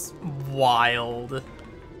 That's wild.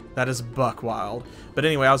 That is buck wild. But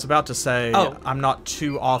anyway, I was about to say, I'm not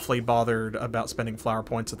too awfully bothered about spending flower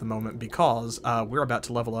points at the moment because we're about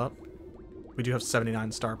to level up. We do have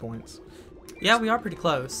 79 star points. Yeah, we are pretty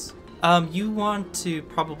close. You want to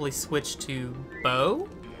probably switch to bow?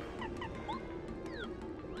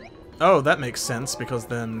 Oh, that makes sense because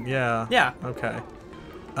then, yeah. Yeah. Okay.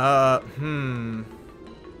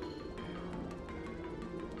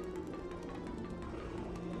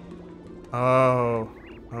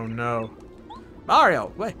 Oh no.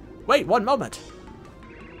 Mario, wait 1 moment.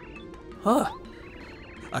 Huh.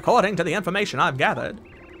 According to the information I've gathered,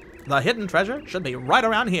 the hidden treasure should be right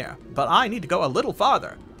around here, but I need to go a little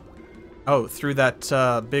farther. Oh, through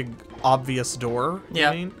that big obvious door, you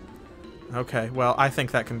mean? Okay, well, I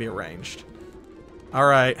think that can be arranged. All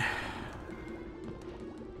right.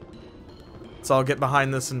 So I'll get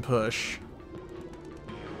behind this and push.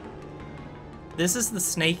 This is the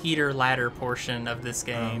Snake Eater ladder portion of this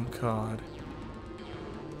game. Oh, God.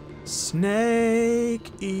 Snake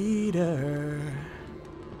Eater.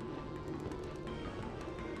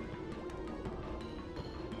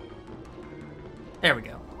 There we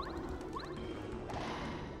go.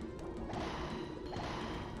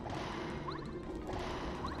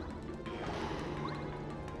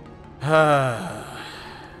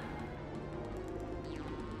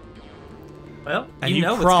 Well, and you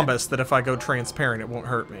promise that if I go transparent, it won't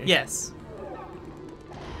hurt me. Yes.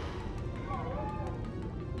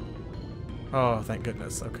 Oh, thank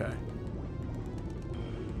goodness. Okay.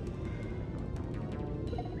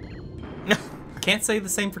 Can't say the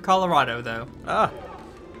same for Colorado, though.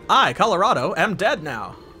 I, Colorado, am dead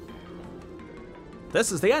now.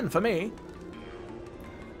 This is the end for me.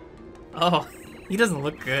 Oh, he doesn't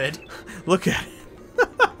look good. Look at it.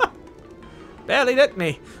 Barely nicked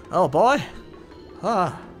me. Oh, boy.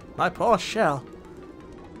 Ah, my poor shell.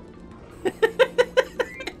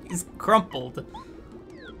 He's crumpled.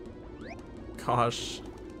 Gosh.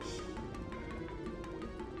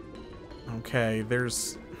 Okay,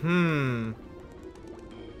 there's...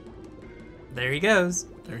 There he goes.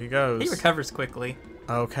 There he goes. He recovers quickly.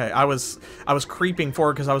 Okay, I was creeping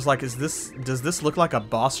forward because I was like, does this look like a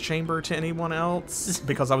boss chamber to anyone else?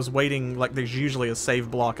 Because I was waiting, like there's usually a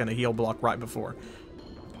save block and a heal block right before.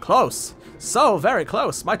 Close. So very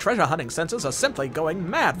close. My treasure hunting senses are simply going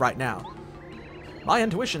mad right now. My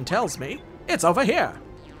intuition tells me it's over here.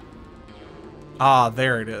 Ah,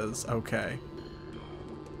 there it is. Okay.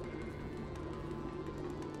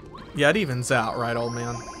 Yeah, it evens out, right, old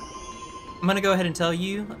man? I'm gonna go ahead and tell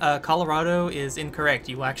you, Colorado is incorrect.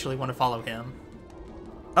 You actually want to follow him.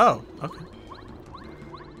 Oh, okay.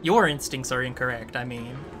 Your instincts are incorrect. I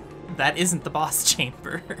mean, that isn't the boss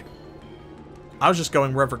chamber. I was just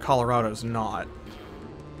going wherever Colorado's not.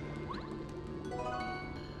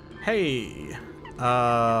 Hey.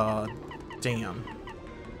 Damn.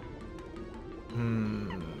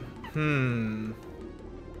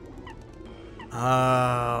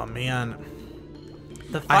 Oh, man.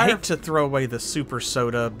 I hate to throw away the super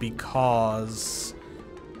soda because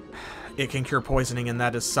it can cure poisoning, and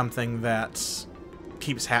that is something that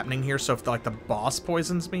keeps happening here. So if like the boss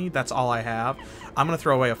poisons me, that's all I have. I'm gonna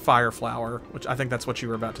throw away a fire flower, which I think that's what you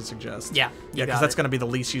were about to suggest. Yeah, yeah, because that's gonna be the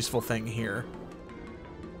least useful thing here.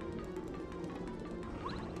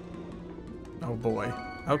 Oh boy.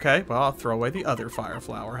 Okay, well I'll throw away the other fire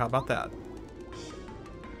flower. How about that?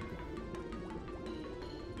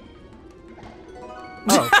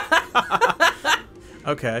 Oh.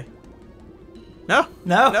 Okay. No,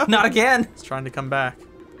 not again. It's trying to come back.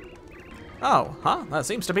 Oh, huh? That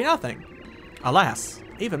seems to be nothing. Alas,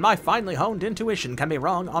 even my finely honed intuition can be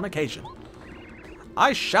wrong on occasion.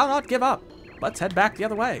 I shall not give up. Let's head back the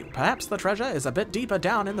other way. Perhaps the treasure is a bit deeper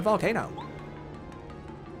down in the volcano.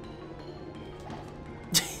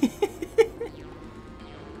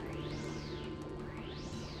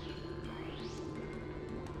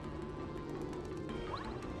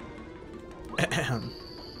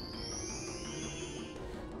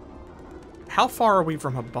 How far are we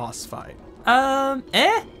from a boss fight?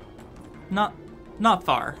 Not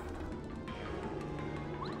far.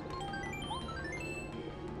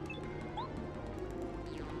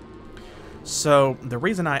 So, the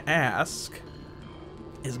reason I ask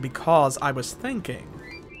is because I was thinking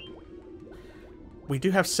we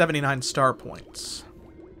do have 79 star points.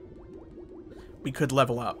 We could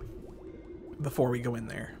level up before we go in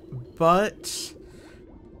there. But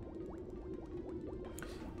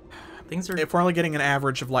if we're only getting an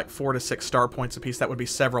average of like 4 to 6 star points apiece, that would be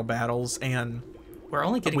several battles, and we're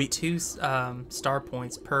only getting 2 star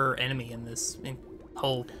points per enemy in this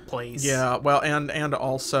whole place. Yeah, well, and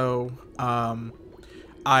also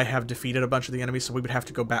I have defeated a bunch of the enemies, so we would have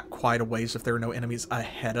to go back quite a ways if there were no enemies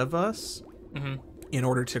ahead of us in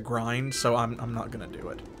order to grind. So I'm not gonna do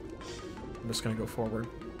it. I'm just gonna go forward.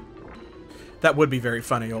 That would be very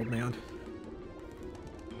funny, old man.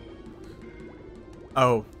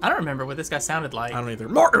 Oh. I don't remember what this guy sounded like. I don't either.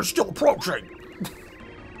 Martin's still approaching!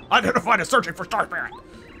 Identified as searching for Star Spirit.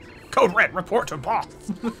 Code Red, report to boss.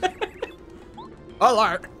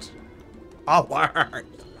 Alert! Alert!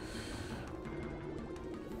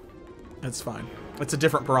 It's fine. It's a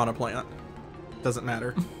different piranha plant. Doesn't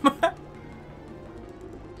matter.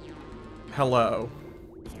 Hello.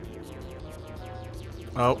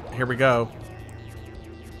 Oh, here we go.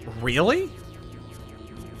 Really?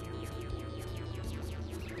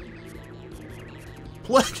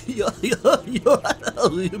 You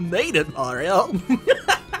made it, Mario.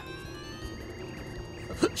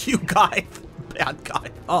 You guy, bad guy.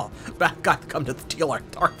 Oh, bad guy come to steal our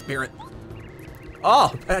Dark Spirit.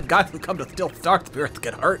 Oh, bad guy who come to steal Dark Spirits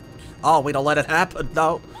get hurt. Oh, we don't let it happen,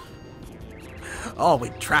 no. Oh, we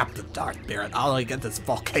trapped the Dark Spirit. I'll only get this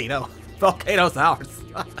volcano. Volcano's ours.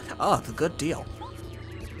 Oh, it's a good deal.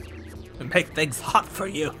 We make things hot for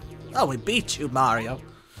you. Oh, we beat you, Mario.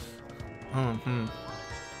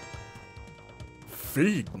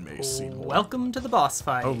 Feed me, Seymour. Welcome to the boss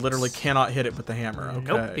fight. Oh, literally cannot hit it with the hammer. Okay.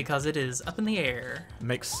 Nope, because it is up in the air.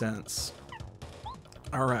 Makes sense.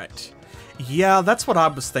 All right. Yeah, that's what I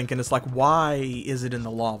was thinking. It's like, why is it in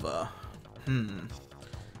the lava?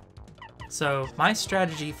 So my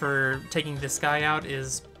strategy for taking this guy out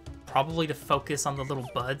is probably to focus on the little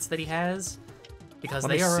buds that he has, because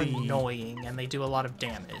they are annoying and they do a lot of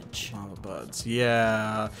damage. Lava buds,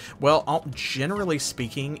 yeah. Well, generally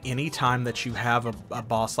speaking, anytime that you have a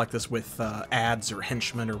boss like this with ads or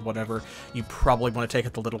henchmen or whatever, you probably want to take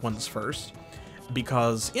out the little ones first,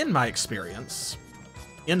 because in my experience,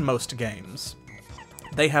 in most games,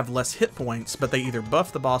 they have less hit points, but they either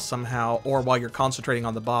buff the boss somehow, or while you're concentrating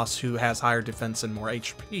on the boss who has higher defense and more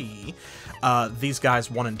HP, these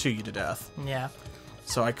guys 1 and 2 you to death. Yeah.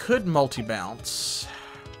 So I could multi-bounce.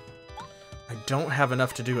 I don't have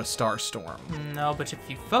enough to do a star storm. No, but if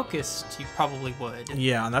you focused, you probably would.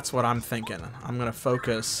 Yeah, that's what I'm thinking. I'm gonna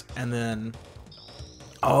focus and then...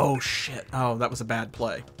 Oh, shit. Oh, that was a bad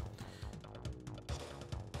play.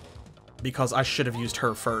 Because I should have used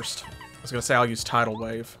her first. I was gonna say I'll use Tidal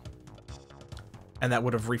Wave. And that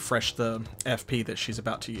would have refreshed the FP that she's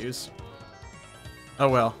about to use. Oh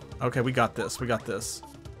well. Okay, we got this. We got this.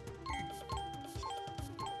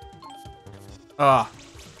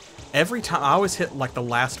 Every time I always hit like the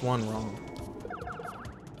last one wrong.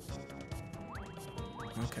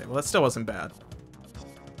 Okay, well that still wasn't bad.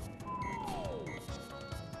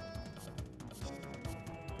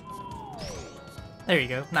 There you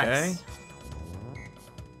go. Nice. Okay.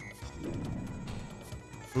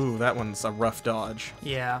 Ooh, that one's a rough dodge.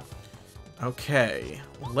 Yeah. Okay,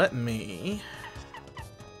 let me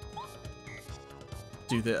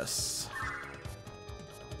do this.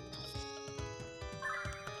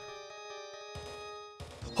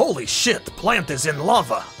 Holy shit, the plant is in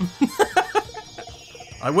lava!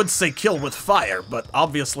 I would say kill with fire, but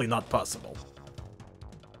obviously not possible.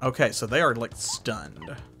 Okay, so they are, like,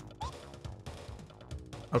 stunned.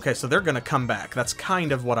 Okay, so they're gonna come back. That's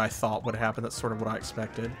kind of what I thought would happen. That's sort of what I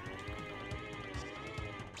expected.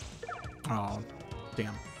 Oh,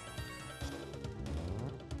 damn.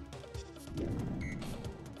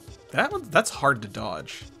 That's hard to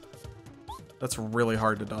dodge. That's really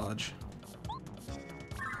hard to dodge.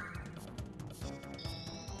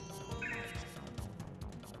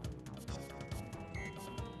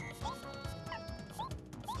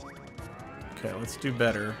 Okay, let's do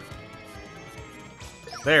better.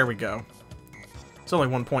 There we go. It's only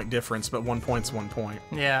 1 point difference, but 1 point's 1 point.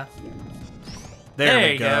 Yeah.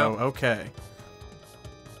 There we go. Okay.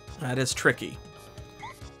 That is tricky.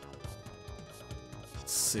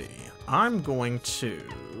 Let's see. I'm going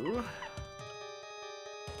to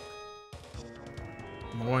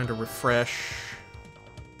refresh.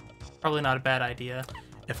 Probably not a bad idea.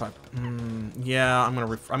 If I, yeah, I'm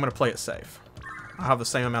gonna play it safe. I have the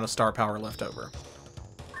same amount of star power left over.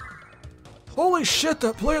 Holy shit,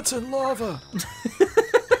 that plant's in lava!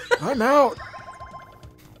 I'm out!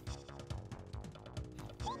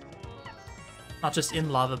 Not just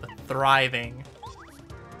in lava, but thriving.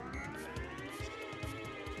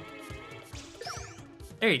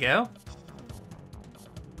 There you go.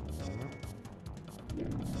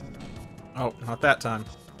 Oh, not that time.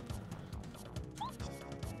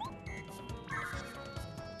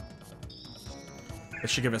 It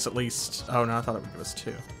should give us at least... Oh, no, I thought it would give us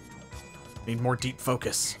 2. Need more deep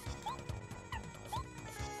focus.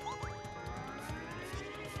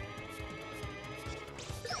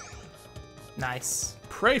 Nice.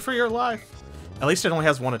 Pray for your life. At least it only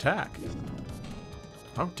has 1 attack.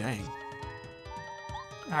 Oh, dang.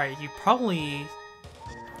 Alright, you probably...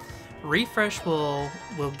 Refresh will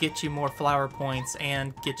get you more flower points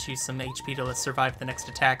and get you some HP to survive the next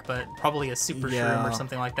attack, but probably a super shroom or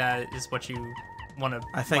something like that is what you want to.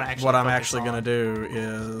 I think what I'm actually going to do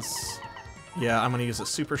is... Yeah, I'm going to use a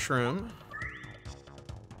super shroom.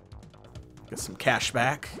 Get some cash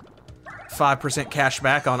back. 5% cash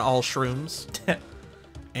back on all shrooms.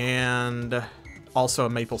 And also a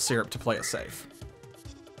maple syrup to play it safe.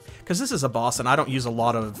 Because this is a boss, and I don't use a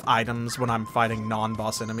lot of items when I'm fighting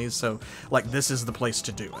non-boss enemies, so, like, this is the place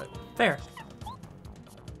to do it. Fair.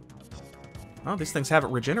 Oh, these things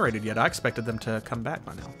haven't regenerated yet. I expected them to come back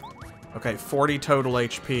by now. Okay, 40 total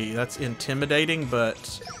HP. That's intimidating,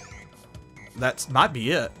 but that might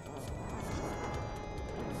be it.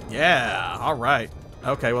 Yeah, alright.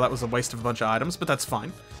 Okay, well that was a waste of a bunch of items, but that's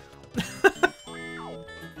fine.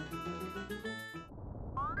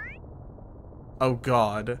 Oh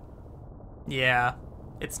god. Yeah,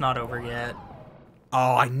 it's not over yet.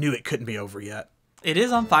 Oh, I knew it couldn't be over yet. It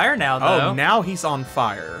is on fire now, though. Oh, now he's on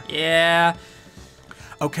fire. Yeah.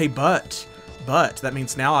 Okay, but that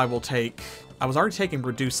means now I will take... I was already taking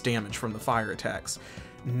reduced damage from the fire attacks.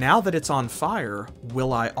 Now that it's on fire,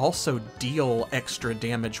 will I also deal extra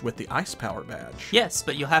damage with the ice power badge? Yes,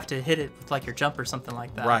 but you'll have to hit it with like your jump or something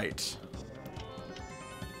like that. Right.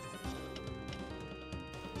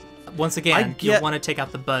 Once again, you'll want to take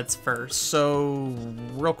out the buds first. So,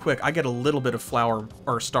 real quick, I get a little bit of flower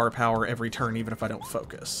or star power every turn, even if I don't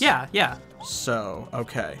focus. Yeah, yeah. So,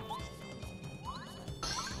 okay.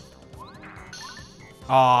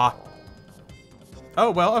 Aw.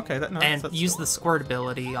 Oh, well, okay. And use the squirt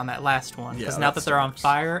ability on that last one, because now that they're on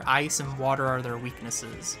fire, ice and water are their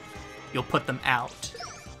weaknesses. You'll put them out.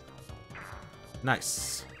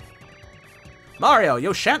 Nice. Mario,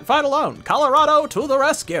 you shan't fight alone. Colorado to the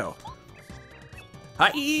rescue.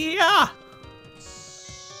 Hi-ya!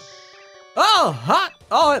 Oh, hot!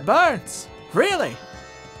 Oh, it burns! Really?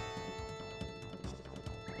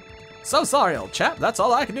 So sorry, old chap. That's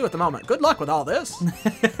all I can do at the moment. Good luck with all this.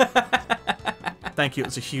 Thank you. It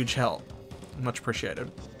was a huge help. Much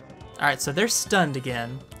appreciated. Alright, so they're stunned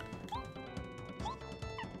again.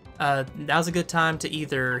 Now's a good time to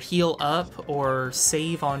either heal up or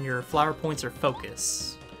save on your flower points or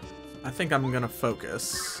focus. I think I'm gonna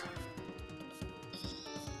focus.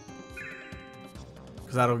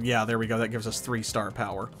 Because that'll, yeah, there we go. That gives us 3-star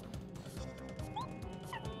power.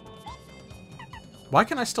 Why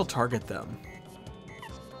can I still target them?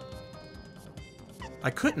 I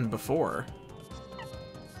couldn't before.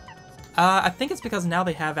 I think it's because now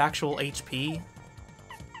they have actual HP.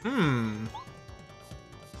 Then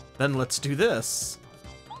let's do this.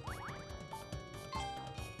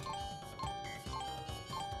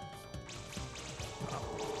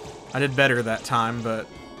 I did better that time, but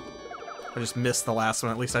I just missed the last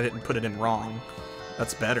one. At least I didn't put it in wrong.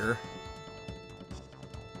 That's better.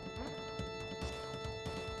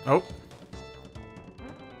 Oh.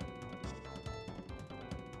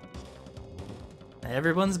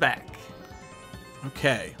 Everyone's back.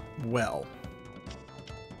 Okay, well.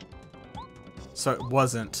 So it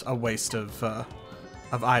wasn't a waste of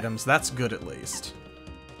items. That's good at least.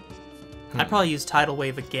 I'd probably use Tidal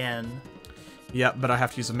Wave again. Yep, but I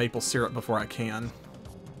have to use a maple syrup before I can.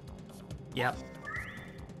 Yep.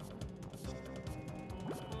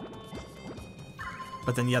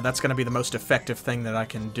 But then, yeah, that's going to be the most effective thing that I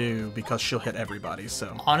can do because she'll hit everybody,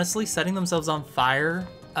 so... Honestly, setting themselves on fire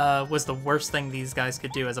was the worst thing these guys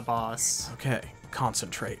could do as a boss. Okay,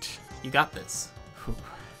 concentrate. You got this. Whew.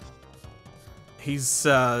 He's,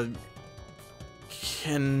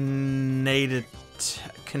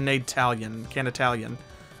 Canitalian.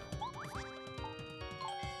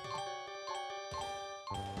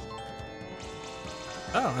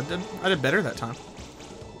 Oh, I did better that time.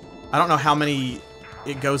 I don't know how many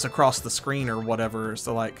it goes across the screen or whatever,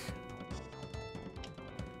 so like...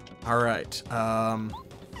 Alright, now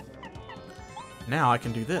I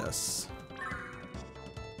can do this.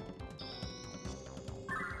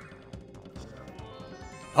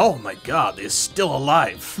 Oh my god, they're still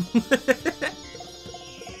alive!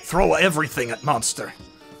 Throw everything at monster!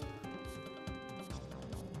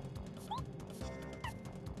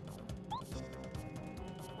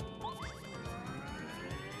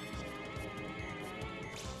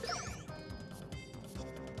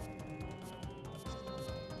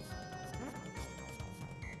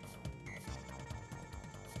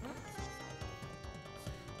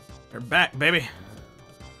 They're back, baby.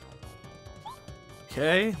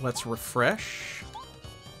 Okay, let's refresh.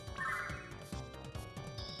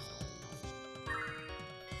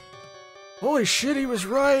 Holy shit, he was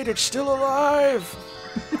right. It's still alive.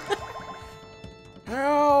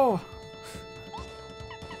 Ow.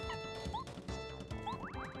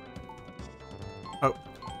 Oh.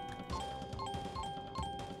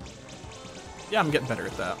 Yeah, I'm getting better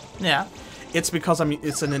at that. Yeah. It's because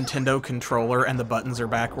it's a Nintendo controller and the buttons are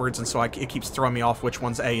backwards, and so it keeps throwing me off which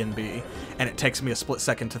one's A and B, and it takes me a split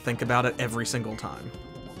second to think about it every single time.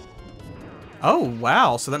 Oh,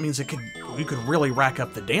 wow, so that means you could really rack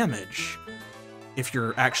up the damage if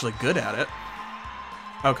you're actually good at it.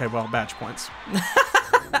 Okay, well, badge points.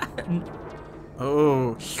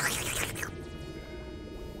 Oh.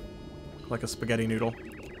 Like a spaghetti noodle.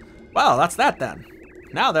 Well, that's that then.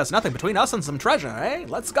 Now there's nothing between us and some treasure, eh?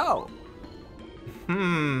 Let's go.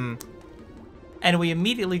 And we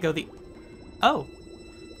immediately go the... Oh.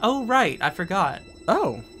 Oh, right. I forgot.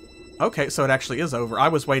 Oh. Okay, so it actually is over. I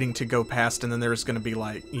was waiting to go past, and then there's going to be,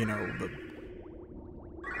 like, you know,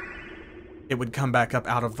 it would come back up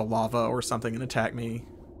out of the lava or something and attack me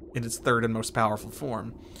in its third and most powerful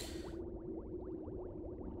form.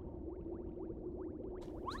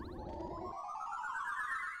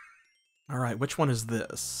 Alright, which one is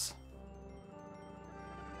this?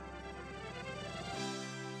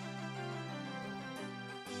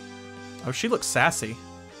 Oh, she looks sassy.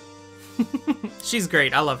 She's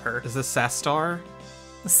great. I love her. Is this Sastar?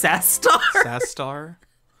 Sastar? Sastar?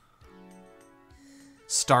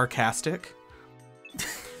 Starcastic?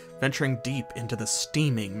 Venturing deep into the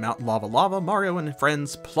steaming Mount Lava, Mario and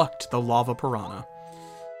friends plucked the lava piranha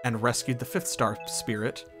and rescued the 5th star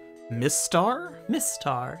spirit, Mistar?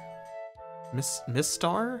 Mistar.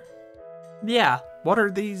 Mistar? Yeah. What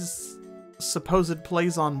are these supposed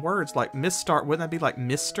plays on words? Like Mistar, wouldn't that be like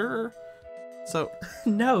Mister? So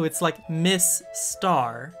no, it's like Miss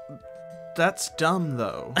Star. That's dumb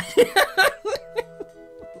though.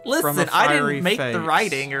 Listen, I didn't make the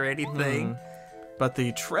writing or anything. But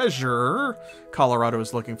the treasure Colorado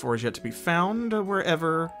is looking for is yet to be found.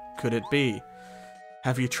 Wherever could it be?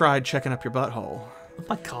 Have you tried checking up your butthole? Oh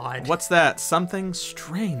my god. What's that? Something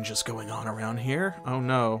strange is going on around here. Oh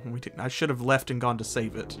no, I should have left and gone to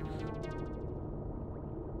save it.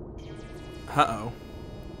 Uh-oh.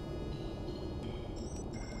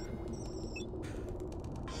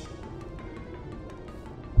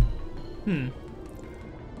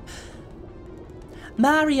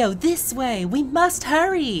 Mario, this way! We must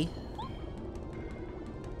hurry!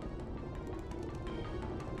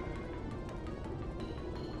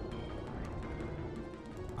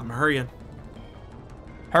 I'm hurrying.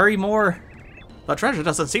 Hurry more! The treasure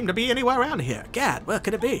doesn't seem to be anywhere around here. Gad, where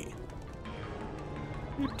could it be?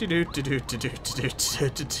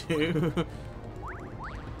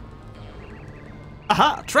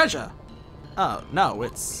 Aha! Treasure! Oh, no,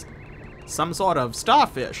 it's some sort of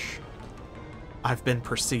starfish. I've been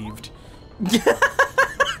perceived.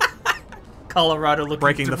 Colorado looking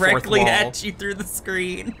Breaking the fourth directly wall. at you through the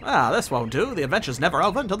screen. Ah, this won't do. The adventure's never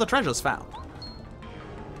over until the treasure's found.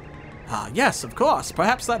 Ah, yes, of course.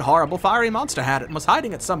 Perhaps that horrible fiery monster had it and was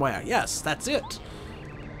hiding it somewhere. Yes, that's it.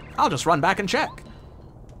 I'll just run back and check.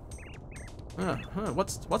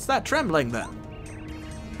 What's that trembling then?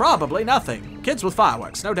 Probably nothing. Kids with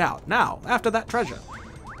fireworks, no doubt. Now, after that treasure.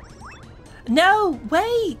 No,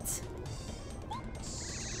 wait!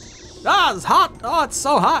 Ah, it's hot. Oh, it's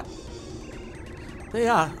so hot.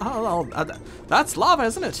 That's lava,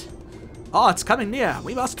 isn't it? Oh, it's coming near.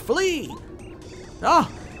 We must flee.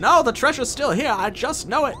 Oh, no, the treasure's still here. I just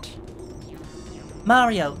know it.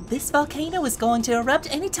 Mario, this volcano is going to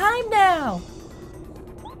erupt any time now.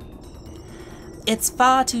 It's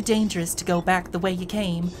far too dangerous to go back the way you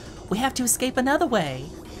came. We have to escape another way.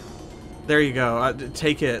 There you go.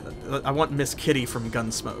 Take it. I want Miss Kitty from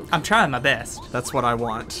Gunsmoke. I'm trying my best. That's what I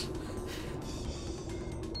want.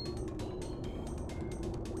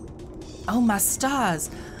 Oh my stars!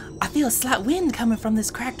 I feel a slight wind coming from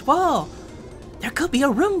this cracked wall. There could be a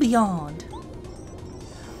room beyond.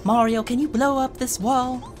 Mario, can you blow up this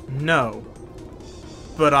wall? No.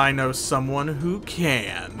 But I know someone who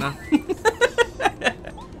can.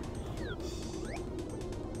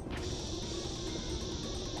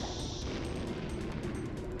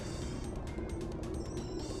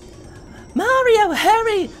 Mario,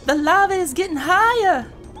 hurry! The lava is getting higher!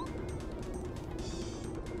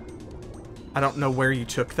 I don't know where you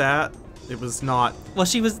took that. It was not... Well,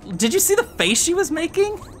 did you see the face she was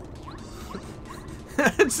making?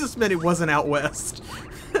 It just meant it wasn't out west.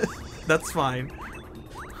 That's fine.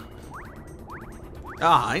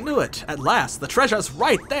 Ah, I knew it. At last, the treasure's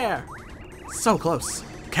right there. So close.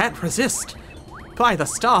 Can't resist. By the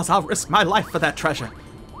stars, I'll risk my life for that treasure.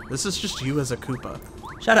 This is just you as a Koopa.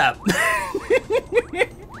 Shut up.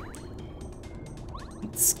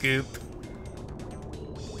 Scoop.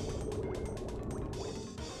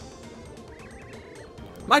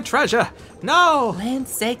 My treasure! No!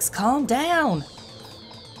 Land's sakes, calm down.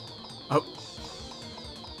 Oh.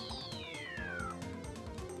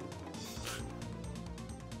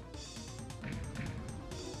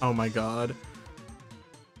 Oh my god.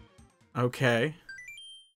 Okay.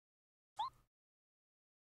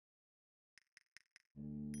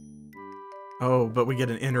 Oh, but we get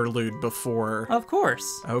an interlude before. Of course.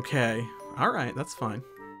 Okay. Alright, that's fine.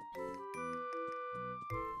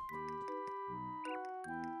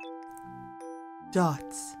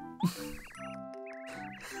 Dots.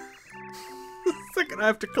 Second, I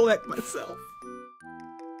have to collect myself.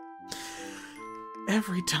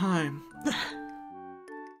 Every time.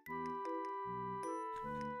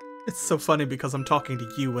 It's so funny because I'm talking to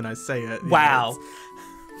you when I say it. Wow.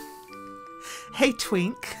 Hey,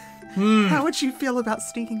 Twink. How would you feel about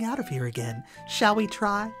sneaking out of here again? Shall we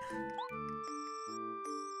try?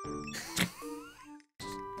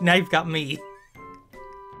 Now you've got me.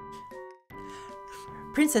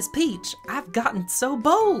 Princess Peach, I've gotten so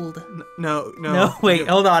bold. No. No, wait,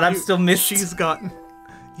 hold on, I'm still missing. I've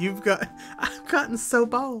gotten so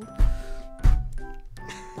bold.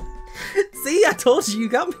 See, I told you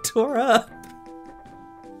got me tore up.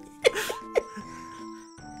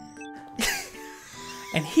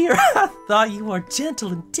 And here I thought you were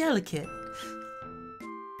gentle and delicate.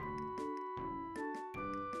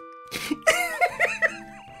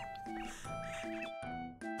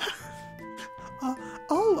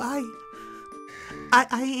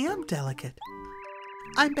 I am delicate.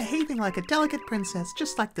 I'm behaving like a delicate princess,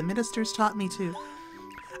 just like the ministers taught me to.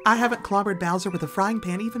 I haven't clobbered Bowser with a frying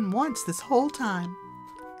pan even once this whole time.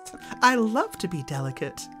 I love to be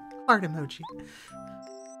delicate. Heart emoji.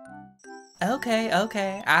 Okay,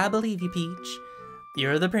 I believe you, Peach.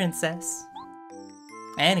 You're the princess.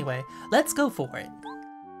 Anyway, let's go for it.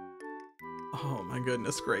 Oh my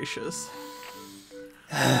goodness gracious.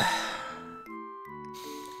 I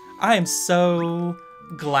am so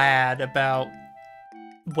glad about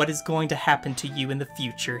what is going to happen to you in the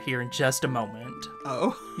future here in just a moment.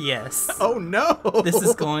 Oh? Yes. Oh no! This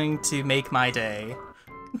is going to make my day.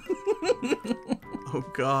 Oh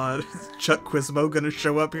god. Is Chuck Quizmo gonna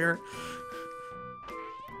show up here?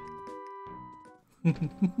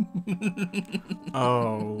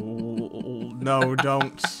 Oh, no,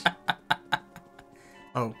 don't.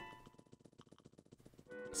 Oh.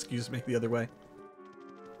 Excuse me, the other way.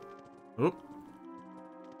 Oop.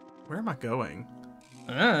 Where am I going?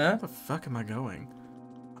 Where the fuck am I going?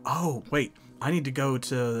 Oh, wait. I need to go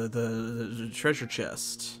to the treasure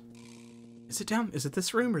chest. Is it down? Is it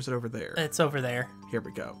this room or is it over there? It's over there. Here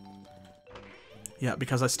we go. Yeah,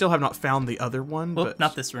 because I still have not found the other one. Well, but...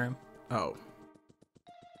 not this room. Oh.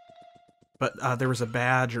 But there was a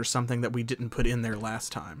badge or something that we didn't put in there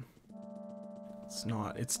last time. It's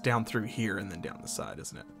not. It's down through here and then down the side,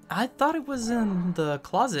 isn't it? I thought it was in the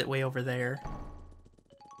closet way over there.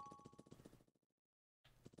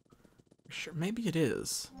 Sure, maybe it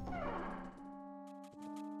is.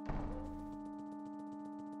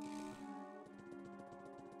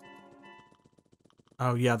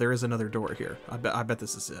 Oh yeah, there is another door here. I bet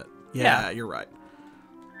this is it. Yeah, you're right.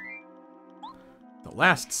 The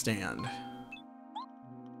last stand.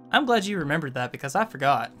 I'm glad you remembered that because I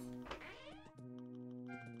forgot.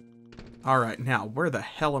 Alright, now, where the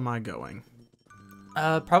hell am I going?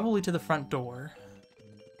 Probably to the front door.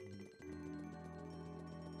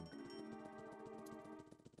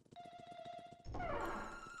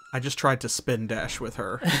 I just tried to spin dash with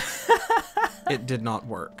her. It did not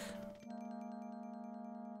work.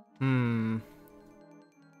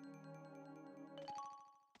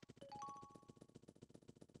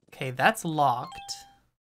 Okay, that's locked.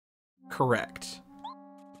 Correct.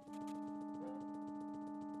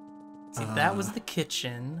 See, that was the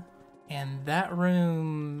kitchen, and that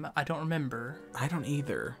room, I don't remember. I don't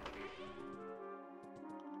either.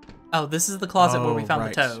 Oh, this is the closet where we found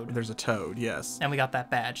right. the toad. There's a toad, yes. And we got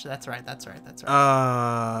that badge. That's right, that's right, that's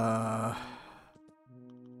right.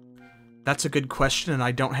 That's a good question, and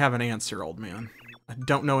I don't have an answer, old man. I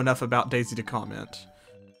don't know enough about Daisy to comment.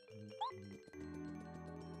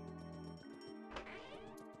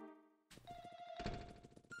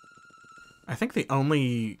 I think the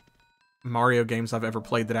only Mario games I've ever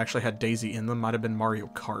played that actually had Daisy in them might have been Mario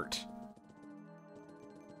Kart.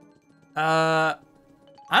 I'm...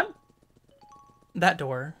 That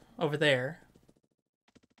door, over there.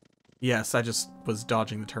 Yes, I just was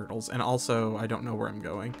dodging the turtles, and also, I don't know where I'm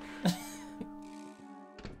going.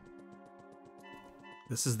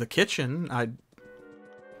 This is the kitchen.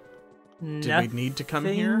 Did we need to come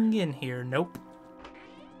here? Nothing in here, nope.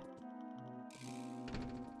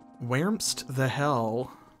 Where'mst the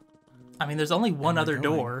hell? I mean, there's only one other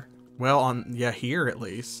going? door. Well, here at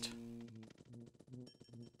least.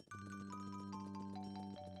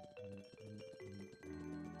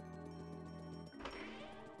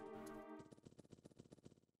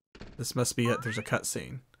 This must be it. There's a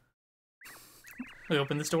cutscene. We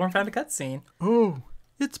opened this door and found a cutscene. Oh,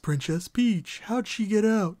 it's Princess Peach. How'd she get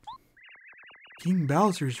out? King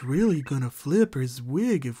Bowser's really gonna flip his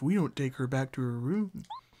wig if we don't take her back to her room.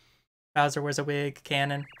 Bowser wears a wig,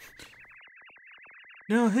 cannon.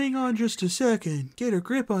 Now hang on just a second. Get a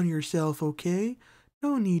grip on yourself, okay?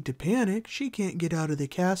 No need to panic. She can't get out of the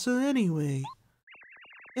castle anyway.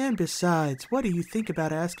 And besides, what do you think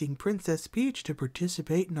about asking Princess Peach to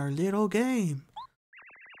participate in our little game?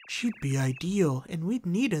 She'd be ideal, and we'd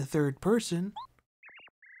need a third person.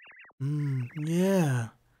 Yeah.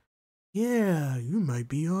 Yeah, you might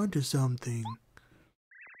be onto something.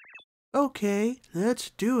 Okay,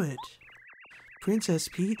 let's do it. Princess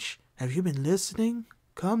Peach, have you been listening?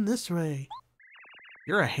 Come this way.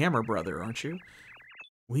 You're a Hammer brother, aren't you?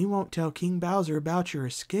 We won't tell King Bowser about your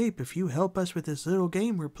escape if you help us with this little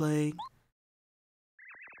game we're playing.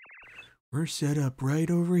 We're set up right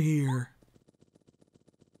over here.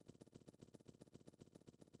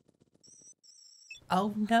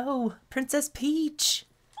 Oh no, Princess Peach!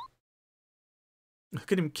 Look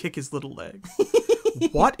at him kick his little legs.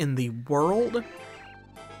 What in the world?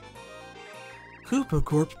 Koopa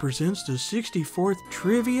Corp presents the 64th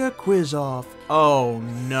Trivia Quiz-Off. Oh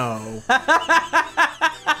no.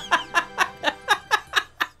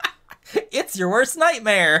 It's your worst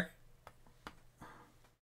nightmare!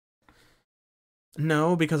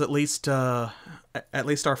 No, because at least our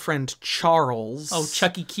friend Charles. Oh,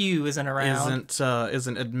 Chucky Q isn't around.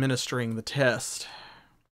 Isn't administering the test.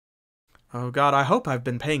 Oh God, I hope I've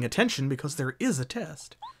been paying attention because there is a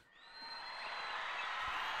test.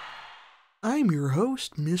 I'm your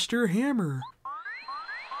host, Mr. Hammer.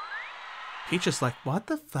 Peach is like, what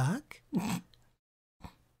the fuck?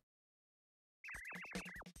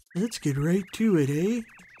 Let's get right to it, eh?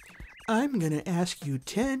 I'm gonna ask you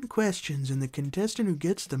 10 questions, and the contestant who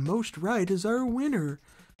gets the most right is our winner.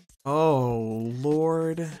 Oh,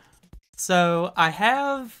 Lord. So I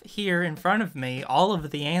have here in front of me all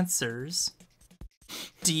of the answers.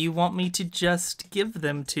 Do you want me to just give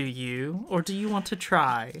them to you, or do you want to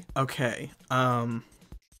try? Okay.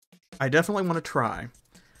 I definitely want to try.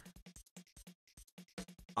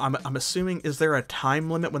 I'm assuming, is there a time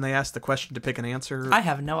limit when they ask the question to pick an answer? I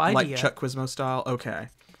have no idea. Like Chuck Quizmo style? Okay.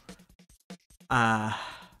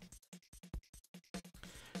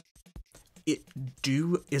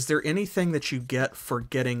 Is there anything that you get for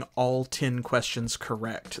getting all 10 questions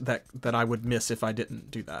correct that I would miss if I didn't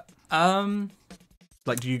do that?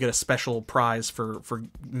 Like, do you get a special prize for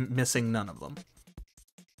missing none of them?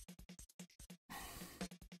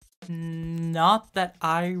 Not that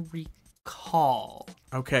I recall.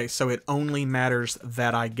 Okay, so it only matters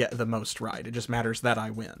that I get the most right. It just matters that I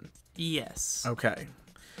win. Yes. Okay.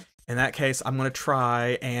 In that case, I'm going to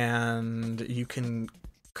try, and you can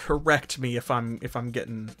correct me if I'm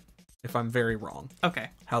very wrong. Okay.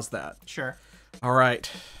 How's that? Sure. All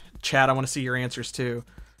right. Chad, I want to see your answers too.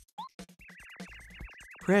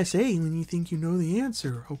 Press A when you think you know the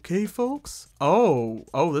answer, okay, folks? Oh,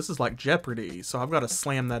 this is like Jeopardy, so I've got to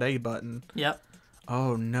slam that A button. Yep.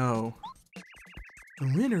 Oh, no.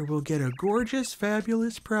 The winner will get a gorgeous,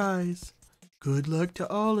 fabulous prize. Good luck to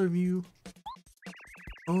all of you.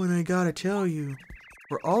 Oh, and I gotta tell you,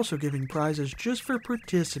 we're also giving prizes just for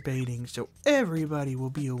participating, so everybody will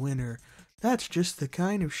be a winner. That's just the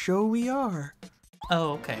kind of show we are.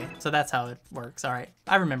 Oh, okay. So that's how it works. All right.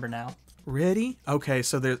 I remember now. Ready? Okay,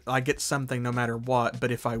 so I get something no matter what,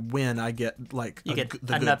 but if I win, I get, like, You get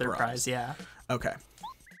the another good prize, yeah. Okay.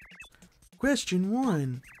 Question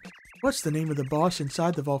 1. What's the name of the boss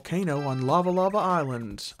inside the volcano on Lava Lava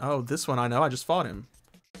Island? Oh, this one I know. I just fought him.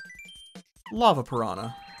 Lava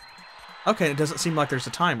Piranha. Okay, it doesn't seem like there's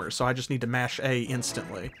a timer, so I just need to mash A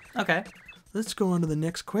instantly. Okay. Let's go on to the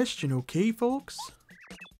next question, okay, folks?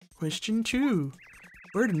 Question 2.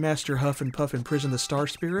 Where did Master Huff and Puff imprison the Star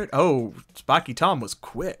Spirit? Oh, Spiky Tom was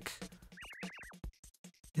quick.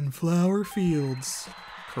 In Flower Fields.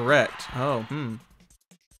 Correct. Oh,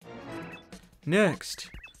 Next.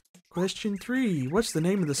 Question 3. What's the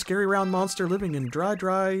name of the scary round monster living in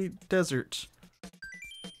dry desert?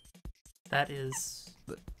 That is...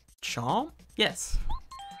 Chomp? Yes.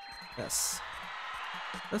 Yes.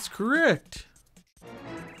 That's correct.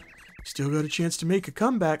 Still got a chance to make a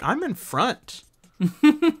comeback. I'm in front.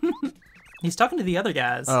 He's talking to the other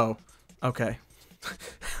guys. Oh, okay.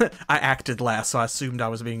 I acted last, so I assumed I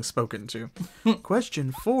was being spoken to.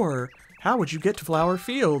 Question 4. How would you get to Flower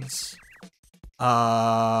Fields?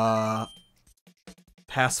 Past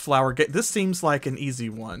Flower Gate. This seems like an easy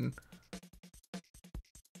one.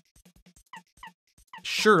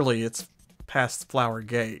 Surely it's past Flower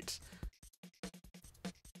Gate.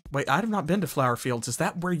 Wait, I have not been to Flower Fields. Is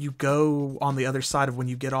that where you go on the other side of when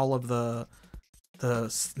you get all of the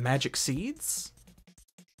magic seeds?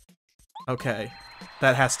 Okay.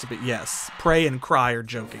 That has to be, yes. Pray and cry are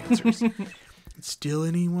joke answers. It's still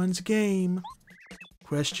anyone's game.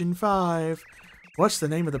 Question 5. What's the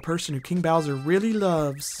name of the person who King Bowser really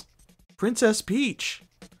loves? Princess Peach.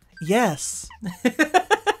 Yes. You're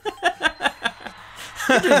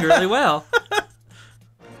doing really well.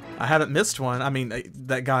 I haven't missed one. I mean,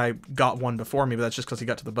 that guy got one before me, but that's just because he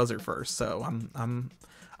got to the buzzer first. So I'm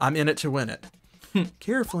in it to win it.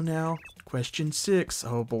 Careful now. Question 6.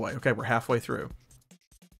 Oh boy. Okay, we're halfway through.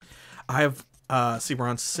 I have see, we're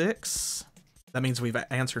on 6. That means we've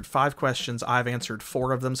answered 5 questions. I've answered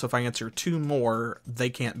 4 of them. So if I answer 2 more, they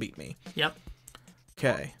can't beat me. Yep.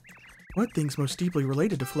 Okay. What thing's most deeply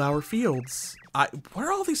related to Flower Fields? What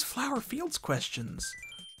are all these Flower Fields questions?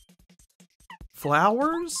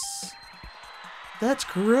 Flowers? That's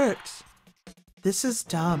correct. This is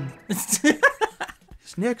dumb.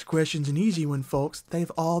 This next question's an easy one, folks.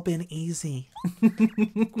 They've all been easy.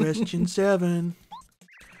 Question 7.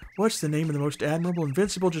 What's the name of the most admirable,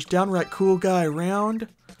 invincible, just downright cool guy around?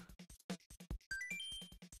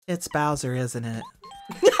 It's Bowser, isn't it?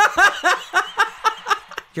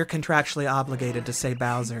 You're contractually obligated to say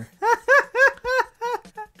Bowser.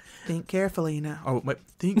 Think carefully now. Oh, wait.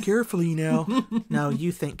 Think carefully now. No,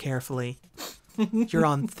 you think carefully. You're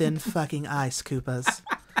on thin fucking ice, Koopas.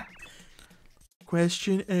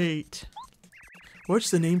 Question 8.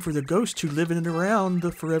 What's the name for the ghosts who live in and around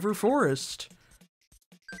the Forever Forest?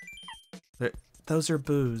 Those are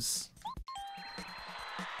boos.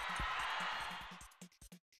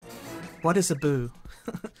 What is a boo?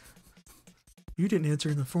 You didn't answer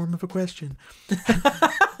in the form of a question.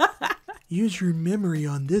 Use your memory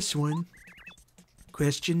on this one.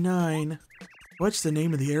 Question 9. What's the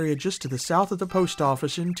name of the area just to the south of the post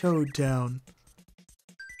office in Toad Town?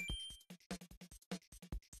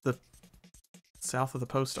 The south of the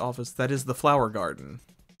post office, that is the flower garden.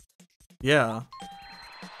 Yeah.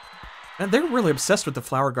 And they're really obsessed with the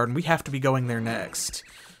flower garden. We have to be going there next.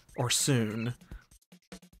 Or soon.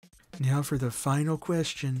 Now for the final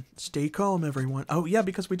question. Stay calm, everyone. Oh, yeah,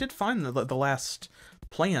 because we did find the last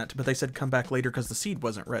plant, but they said come back later because the seed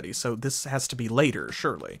wasn't ready. So this has to be later,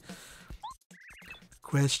 surely.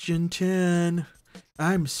 Question 10.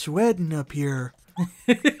 I'm sweating up here.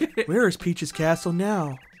 Where is Peach's castle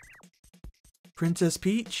now? Princess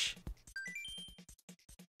Peach?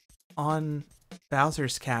 On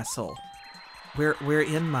Bowser's castle. We're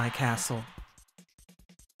in my castle.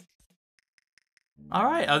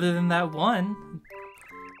 Alright, other than that one.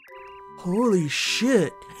 Holy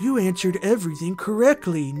shit, you answered everything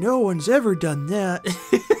correctly. No one's ever done that.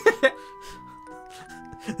 The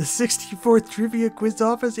 64th Trivia Quiz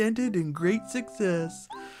Office ended in great success.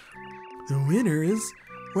 The winner is,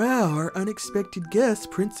 wow, our unexpected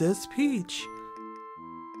guest, Princess Peach.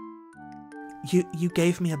 You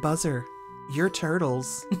gave me a buzzer. You're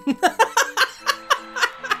turtles.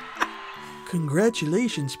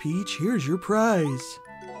 Congratulations, Peach. Here's your prize.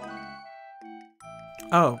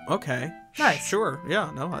 Oh, okay. Nice. Sure.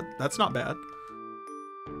 Yeah, no, that's not bad.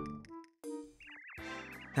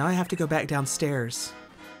 Now I have to go back downstairs.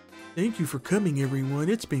 Thank you for coming, everyone.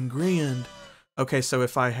 It's been grand. Okay, so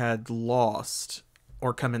if I had lost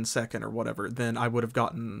or come in second or whatever, then I would have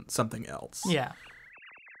gotten something else. Yeah.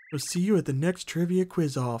 We'll see you at the next Trivia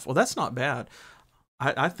Quiz Off. Well, that's not bad.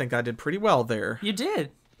 I think I did pretty well there. You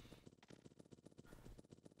did.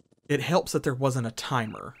 It helps that there wasn't a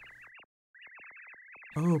timer.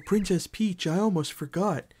 Oh, Princess Peach, I almost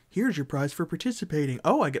forgot. Here's your prize for participating.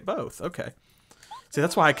 Oh, I get both. Okay. See,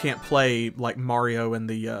 that's why I can't play like Mario and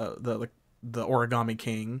the Origami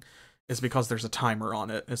King, is because there's a timer on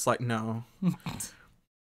it. It's like, no.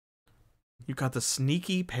 You got the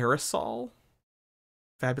sneaky parasol?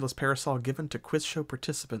 Fabulous parasol given to quiz show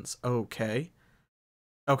participants. Okay.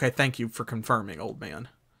 Okay, thank you for confirming, old man.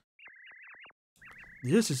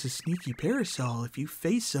 This is a sneaky parasol. If you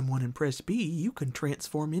face someone and press B, you can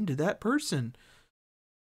transform into that person.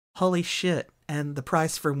 Holy shit. And the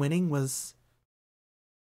prize for winning was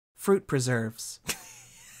fruit preserves.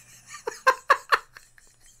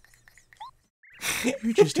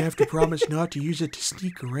 You just have to promise not to use it to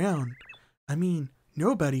sneak around. I mean,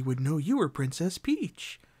 nobody would know you were Princess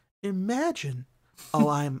Peach. Imagine. Oh,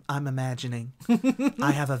 I'm imagining.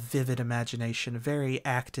 I have a vivid imagination, a very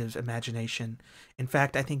active imagination. In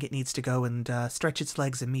fact, I think it needs to go and stretch its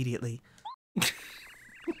legs immediately.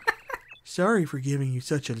 Sorry for giving you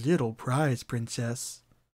such a little prize, Princess.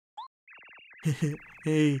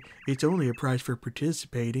 Hey, it's only a prize for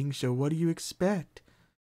participating, so what do you expect?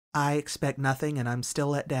 I expect nothing, and I'm still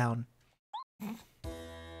let down.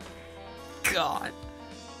 God.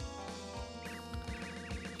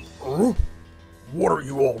 Huh? What are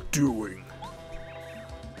you all doing?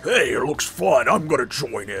 Hey, it looks fun. I'm gonna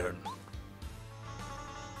join in.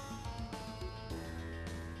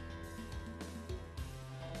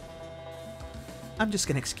 I'm just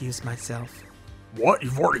gonna excuse myself. What?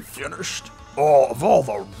 You've already finished? Oh, of all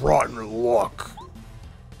the rotten luck.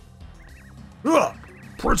 Ah,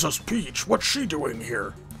 Princess Peach, what's she doing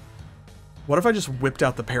here? What if I just whipped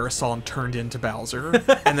out the parasol and turned into Bowser?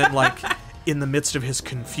 And then, like, in the midst of his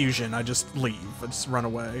confusion, I just leave. I just run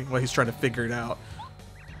away while he's trying to figure it out.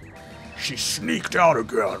 She sneaked out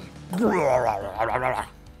again.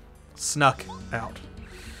 Snuck out.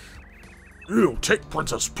 You take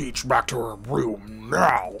Princess Peach back to her room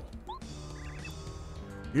now.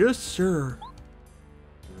 Yes, sir.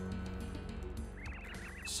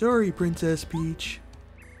 Sorry, Princess Peach.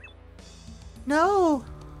 No!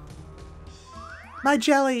 My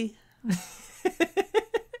jelly!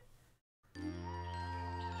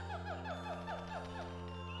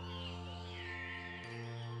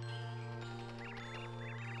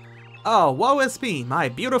 Oh, woe is me, my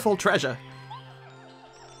beautiful treasure.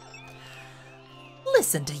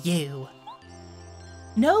 Listen to you.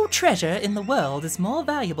 No treasure in the world is more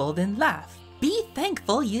valuable than life. Be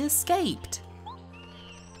thankful you escaped.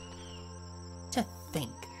 To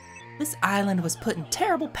think, this island was put in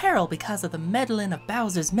terrible peril because of the meddling of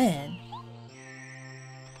Bowser's men.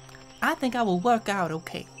 I think I will work out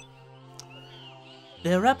okay.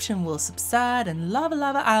 The eruption will subside and Lava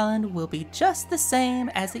Lava Island will be just the same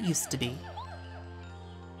as it used to be.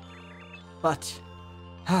 But,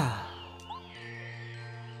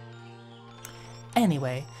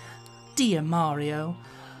 Anyway, dear Mario,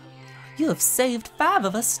 you have saved 5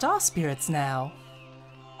 of us star spirits now.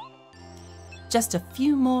 Just a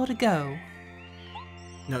few more to go.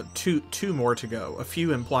 No, two more to go. A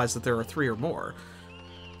few implies that there are 3 or more.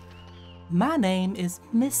 My name is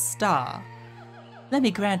Miss Star. Let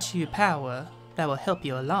me grant you power that will help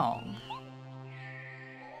you along.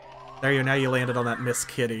 There you go, now you landed on that Miss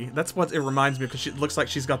Kitty. That's what it reminds me of, because it looks like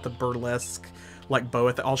she's got the burlesque, like, bow.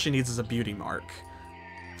 All she needs is a beauty mark.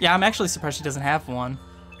 Yeah, I'm actually surprised she doesn't have one.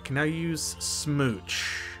 I can now use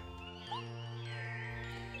Smooch.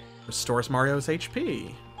 Restores Mario's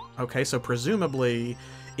HP. Okay, so presumably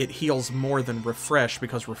it heals more than Refresh,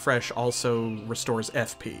 because Refresh also restores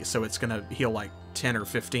FP, so it's gonna heal like 10 or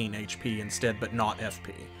 15 HP instead, but not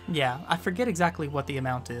FP. Yeah, I forget exactly what the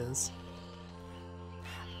amount is.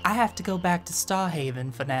 I have to go back to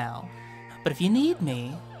Starhaven for now, but if you need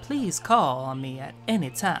me, please call on me at any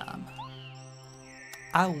time.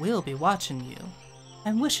 I will be watching you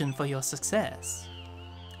and wishing for your success.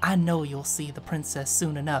 I know you'll see the princess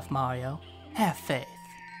soon enough, Mario. Have faith.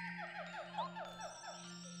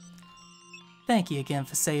 Thank you again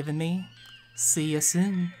for saving me. See you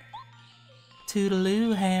soon.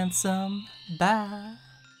 Toodaloo, handsome. Bye.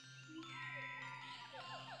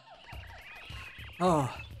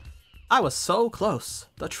 Oh, I was so close.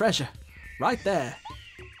 The treasure. Right there.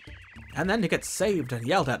 And then to get saved and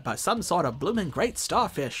yelled at by some sort of blooming great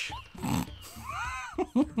starfish.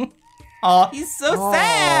 Oh, he's so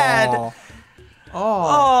sad!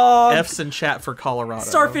 Oh. F's in chat for Colorado.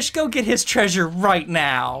 Starfish, go get his treasure right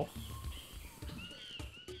now.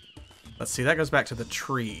 Let's see, that goes back to the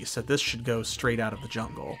tree, so this should go straight out of the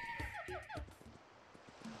jungle.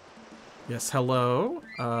 Yes, hello.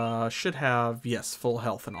 Should have, yes, full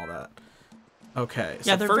health and all that. Okay.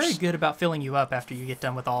 So yeah, they're very good about filling you up after you get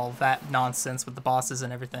done with all that nonsense with the bosses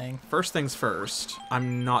and everything. First things first,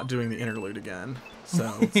 I'm not doing the interlude again,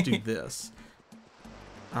 so let's do this.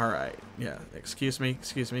 Alright, yeah, excuse me,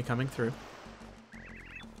 coming through.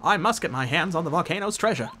 I must get my hands on the volcano's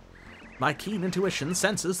treasure. My keen intuition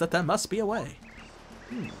senses that there must be a way.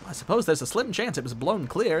 I suppose there's a slim chance it was blown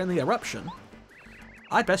clear in the eruption.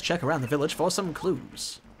 I'd best check around the village for some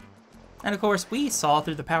clues. And of course, we saw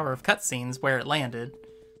through the power of cutscenes where it landed.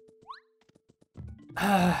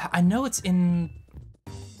 I know it's in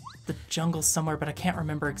the jungle somewhere, but I can't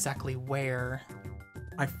remember exactly where.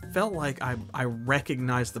 I felt like I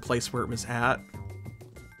recognized the place where it was at,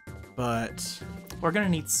 but... We're gonna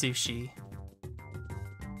need sushi.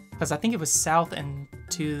 Because I think it was south and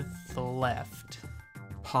to the left.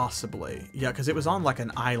 Possibly. Yeah, because it was on like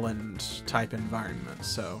an island type environment,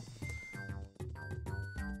 so...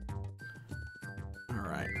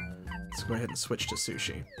 Alright. Let's go ahead and switch to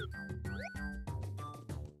sushi.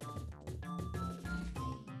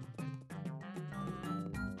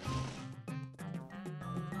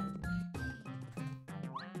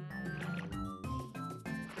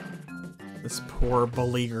 This poor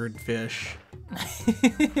beleaguered fish.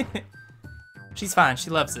 She's fine. She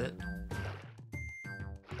loves it.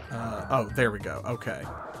 Oh, there we go. Okay.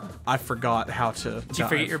 I forgot how to Did you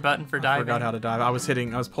forget your button for diving? I forgot how to dive. I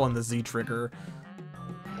was pulling the Z trigger.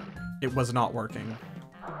 It was not working.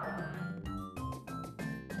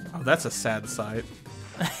 Oh, that's a sad sight.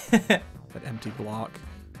 That empty block.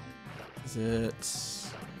 Is it...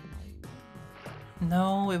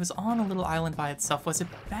 No, it was on a little island by itself. Was it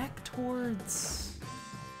back towards...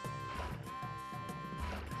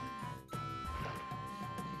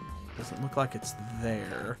 Doesn't look like it's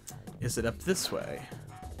there. Is it up this way?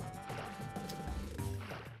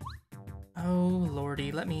 Oh,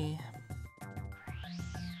 lordy, let me...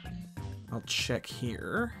 I'll check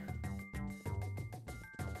here.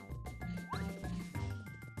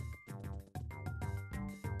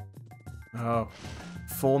 Oh.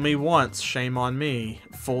 Fool me once, shame on me.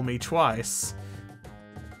 Fool me twice.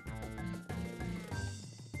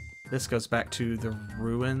 This goes back to the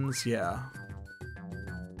ruins, yeah.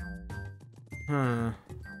 Huh.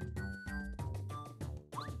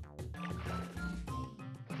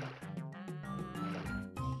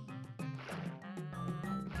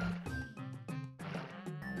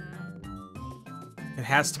 It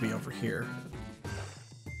has to be over here.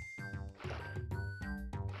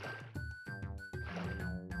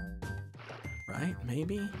 Right?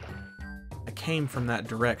 Maybe? I came from that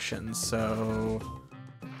direction, so...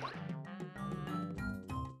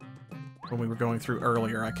 When we were going through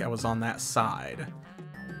earlier, I was on that side.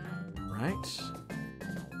 Right?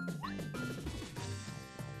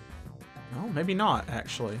 No, maybe not,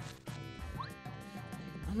 actually.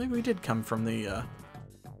 Well, maybe we did come from the,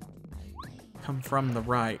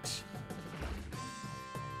 right.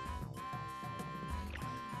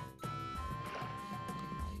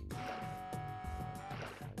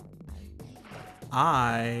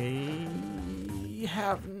 I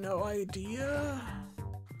have no idea.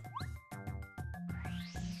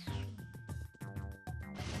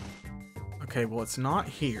 Okay, well, it's not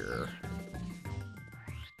here.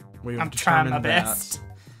 We've I'm trying my determined that. best.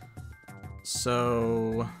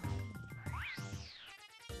 So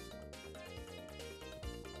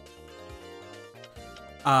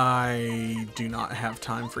I do not have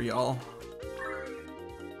time for y'all.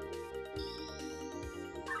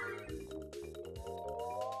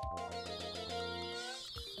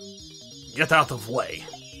 Get out of the way.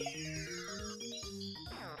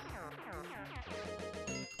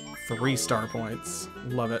 3 star points.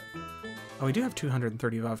 Love it. Oh, we do have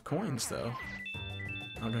 235 coins, though.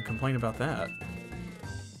 Not gonna complain about that.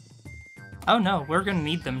 Oh no, we're gonna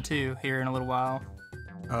need them too here in a little while.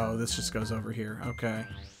 Oh, this just goes over here. Okay.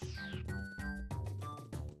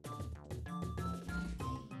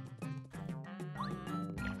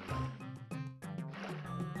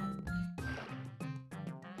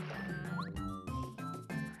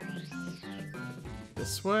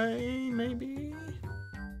 This way, maybe?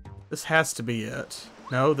 This has to be it.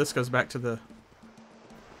 No, this goes back to the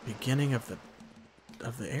beginning of the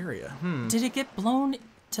area. Did it get blown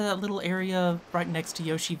to that little area right next to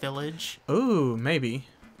Yoshi Village? Ooh, maybe.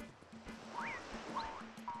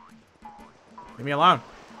 Leave me alone.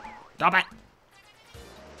 Stop it.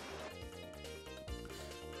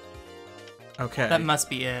 Okay. That must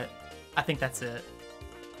be it. I think that's it.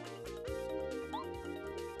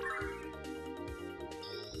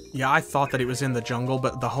 Yeah, I thought that it was in the jungle,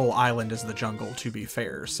 but the whole island is the jungle, to be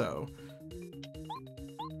fair, so.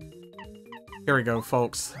 Here we go,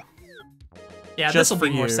 folks. Yeah, Just this will for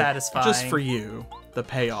be more you. satisfying. Just for you, the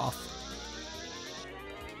payoff.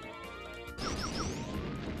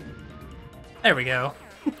 There we go.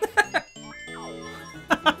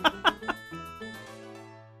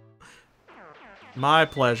 My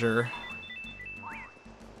pleasure.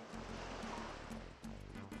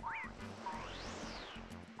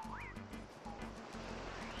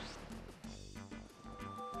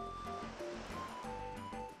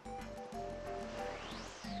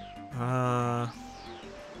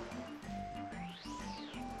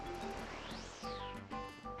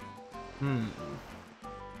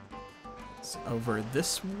 It's over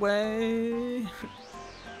this way.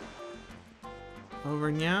 Over,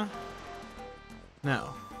 yeah?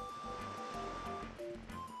 No.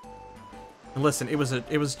 And listen, it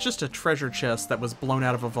was just a treasure chest that was blown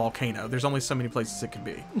out of a volcano. There's only so many places it could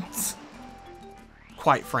be.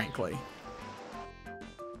 Quite frankly.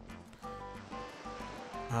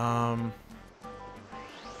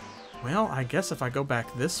 Well, I guess if I go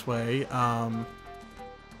back this way,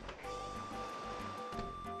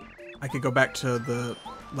 I could go back to the,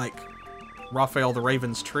 like, Raphael the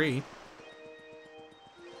Raven's tree.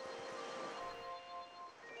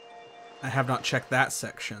 I have not checked that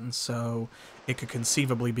section, so it could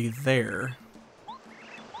conceivably be there.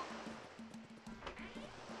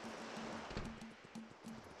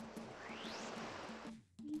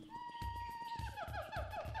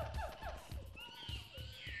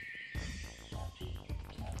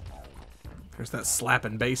 There's that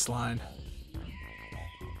slapping bass line.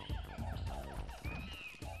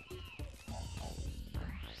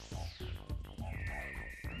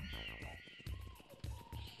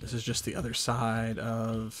 This is just the other side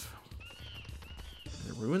of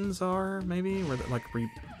where the ruins are, maybe? Where, like,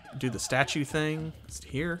 do the statue thing? It's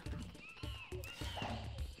here.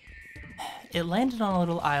 It landed on a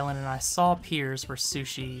little island, and I saw piers where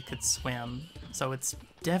Sushi could swim. So it's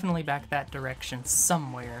definitely back that direction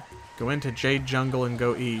somewhere. Go into Jade Jungle and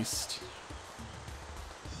go east.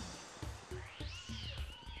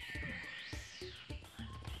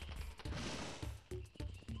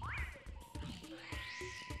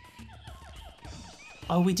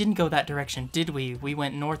 Oh, we didn't go that direction, did we? We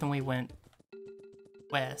went north and we went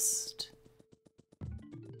west.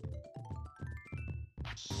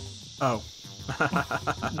 Oh.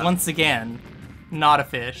 Once again, not a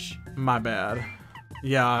fish. My bad.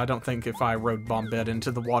 Yeah, I don't think if I rode Bombette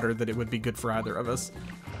into the water that it would be good for either of us.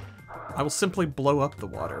 I will simply blow up the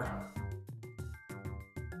water.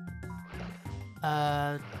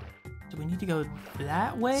 Do we need to go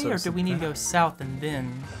that way, So or do we need to go south and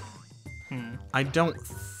then? I don't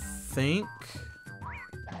think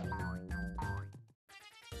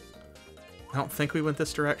we went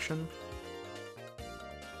this direction.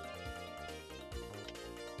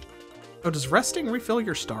 Oh, does resting refill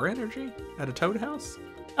your star energy at a Toad house?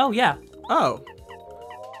 Oh, yeah. Oh.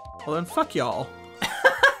 Well then, fuck y'all.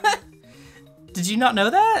 Did you not know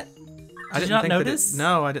that? I Did didn't you not think notice?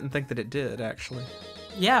 No, I didn't think that it did, actually.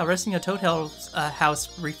 Yeah, resting a Toad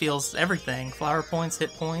house refills everything. Flower points,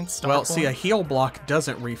 hit points, star Well, points. see, a heal block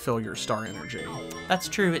doesn't refill your star energy. That's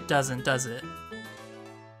true, it doesn't, does it?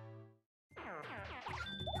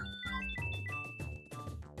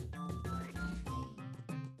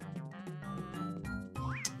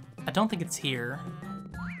 I don't think it's here.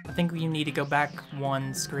 I think you need to go back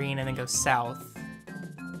one screen and then go south.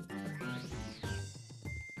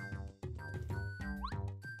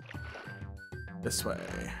 This way.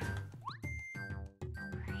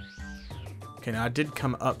 Okay, now I did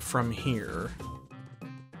come up from here.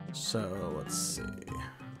 So, let's see.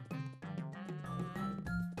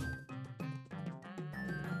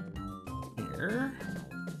 Here.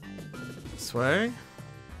 This way.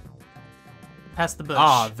 Past the bush.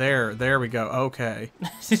 Ah, there we go. Okay.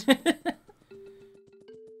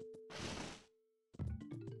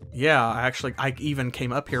 Yeah, I even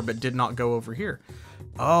came up here but did not go over here.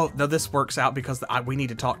 Oh, no, this works out because we need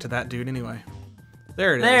to talk to that dude anyway.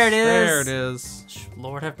 There it is. There it is. There it is.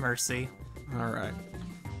 Lord have mercy. All right.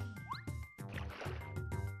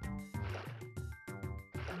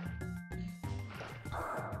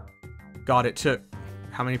 God, it took...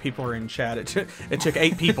 How many people are in chat? It took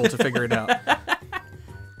 8 people to figure it out.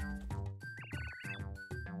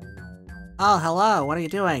 Oh, hello. What are you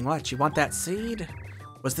doing? What, you want that seed?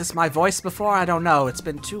 Was this my voice before? I don't know. It's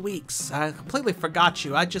been 2 weeks. I completely forgot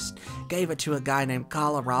you. I just gave it to a guy named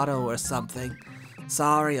Colorado or something.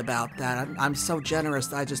 Sorry about that. I'm so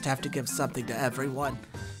generous I just have to give something to everyone.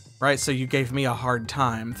 Right, so you gave me a hard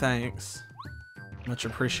time. Thanks. Much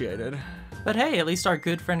appreciated. But hey, at least our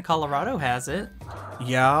good friend Colorado has it.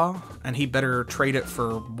 Yeah, and he better trade it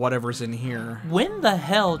for whatever's in here. When the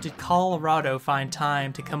hell did Colorado find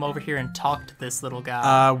time to come over here and talk to this little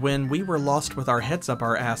guy? When we were lost with our heads up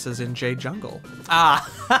our asses in Jade Jungle.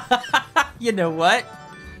 Ah, you know what?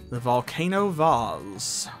 The volcano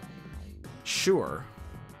vase. Sure.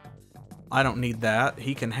 I don't need that.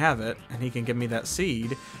 He can have it, and he can give me that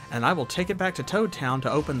seed, and I will take it back to Toad Town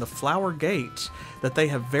to open the flower gate that they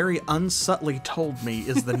have very unsubtly told me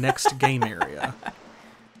is the next game area.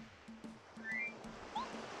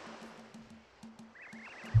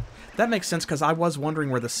 That makes sense, because I was wondering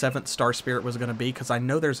where the 7th star spirit was going to be, because I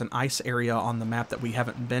know there's an ice area on the map that we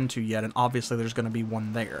haven't been to yet, and obviously there's going to be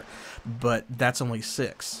one there. But that's only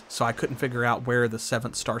 6, so I couldn't figure out where the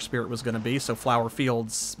 7th star spirit was going to be, so Flower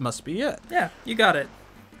Fields must be it. Yeah, you got it.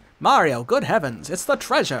 Mario, good heavens, it's the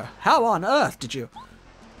treasure. How on earth did you...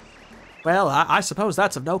 Well, I suppose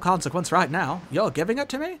that's of no consequence right now. You're giving it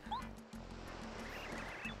to me?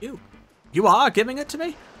 You are giving it to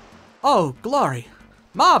me? Oh, glory.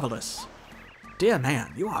 Marvelous. Dear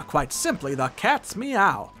man, you are quite simply the cat's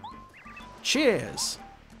meow. Cheers.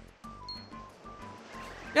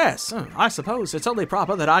 Yes, I suppose it's only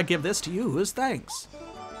proper that I give this to you as thanks.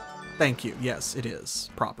 Thank you. Yes, it is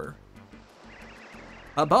proper.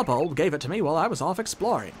 A bubble gave it to me while I was off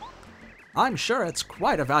exploring. I'm sure it's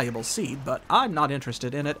quite a valuable seed, but I'm not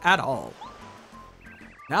interested in it at all.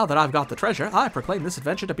 Now that I've got the treasure, I proclaim this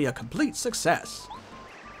adventure to be a complete success.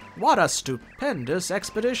 What a stupendous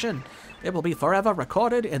expedition! It will be forever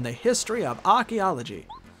recorded in the history of archaeology.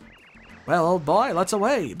 Well, old boy, let's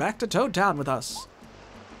away. Back to Toad Town with us.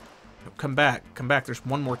 Come back. Come back. There's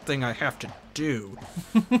one more thing I have to do.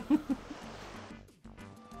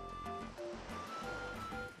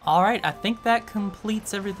 Alright, I think that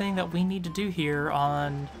completes everything that we need to do here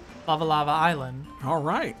on Lava Lava Island. All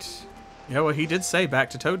right. Yeah, well, he did say back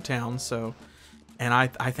to Toad Town, so... And I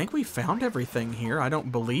think we found everything here. I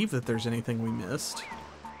don't believe that there's anything we missed.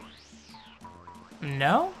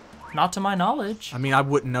 No, not to my knowledge. I mean, I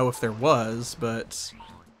wouldn't know if there was, but...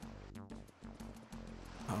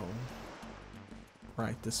 Oh.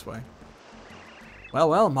 Right, this way.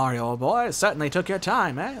 Well, well, Mario, old boy, certainly took your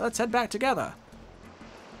time, eh? Let's head back together.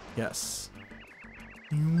 Yes.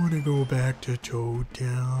 You want to go back to Toad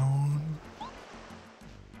Town?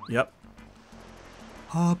 Yep.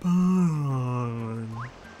 Hop on.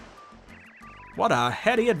 What a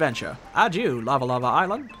heady adventure. Adieu, Lava Lava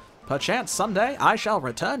Island. Perchance someday I shall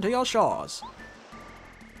return to your shores.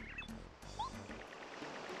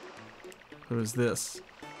 Who is this?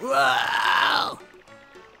 Wow!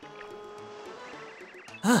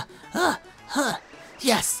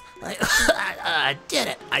 Yes, I did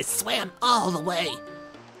it. I swam all the way.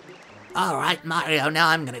 All right, Mario, now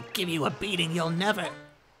I'm gonna give you a beating you'll never...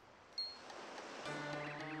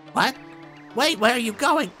 What? Wait, where are you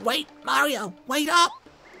going? Wait, Mario, wait up!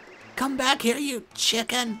 Come back here, you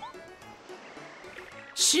chicken.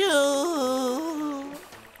 Shoo!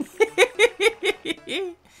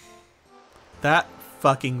 That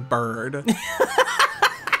fucking bird.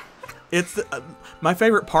 It's my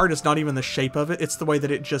favorite part is not even the shape of it. It's the way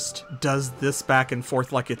that it just does this back and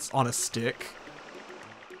forth like it's on a stick.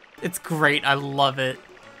 It's great. I love it.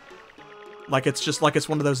 Like it's just like it's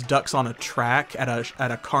one of those ducks on a track at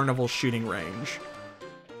a carnival shooting range.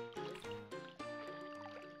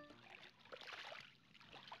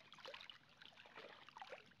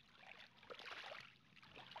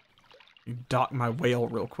 You dock my whale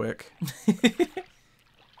real quick.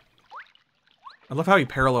 I love how he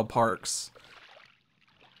parallel parks.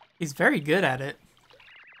 He's very good at it.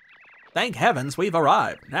 Thank heavens we've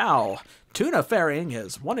arrived. Now, tuna ferrying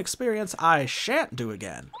is one experience I shan't do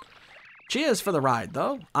again. Cheers for the ride,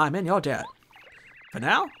 though. I'm in your debt. For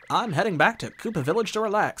now, I'm heading back to Koopa Village to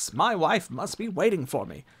relax. My wife must be waiting for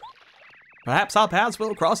me. Perhaps our paths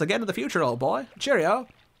will cross again in the future, old boy. Cheerio.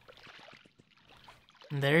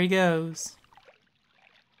 And there he goes.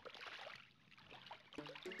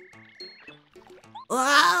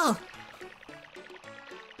 Wow!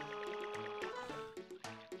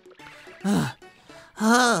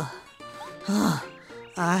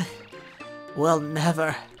 I will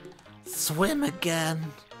never swim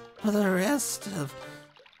again for the rest of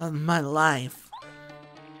my life.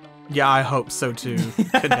 Yeah, I hope so too.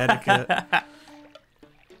 Connecticut.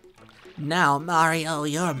 Now, Mario,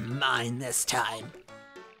 you're mine this time.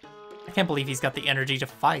 I can't believe he's got the energy to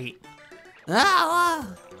fight.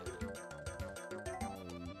 Ah!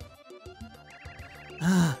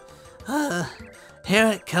 Here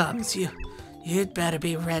it comes. You'd better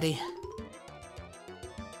be ready.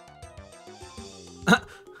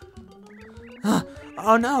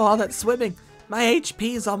 Oh no, all that swimming. My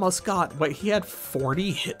HP's almost gone. Wait, he had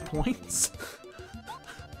 40 hit points?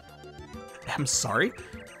 I'm sorry?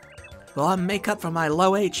 Well, I'll make up for my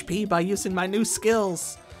low HP by using my new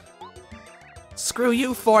skills. Screw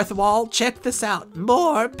you, fourth wall. Check this out.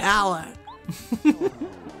 More power.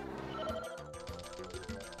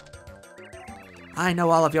 I know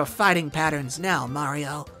all of your fighting patterns now,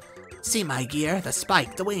 Mario. See my gear, the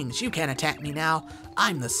spike, the wings. You can't attack me now.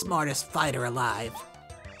 I'm the smartest fighter alive.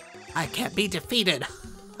 I can't be defeated.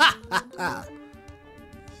 Ha ha ha.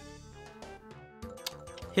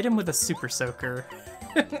 Hit him with a super soaker.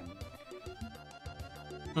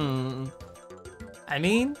 I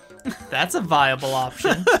mean, that's a viable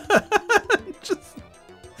option. Just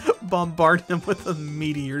bombard him with a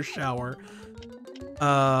meteor shower.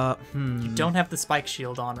 You don't have the spike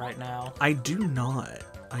shield on right now. I do not.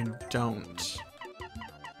 I don't.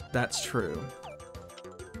 That's true.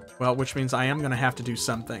 Well, which means I am going to have to do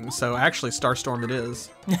something. So actually, Starstorm it is.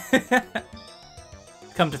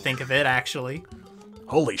 Come to think of it, actually.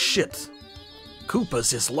 Holy shit.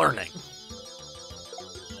 Koopas is learning.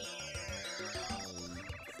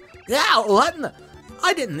 Yeah, what in the...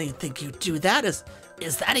 I didn't even think you'd do that. Is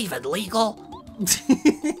that even legal?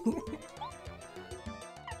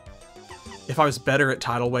 If I was better at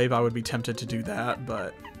Tidal Wave, I would be tempted to do that,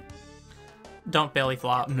 but... Don't belly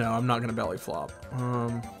flop. No, I'm not going to belly flop.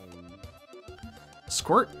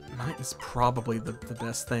 Squirt Knight is probably the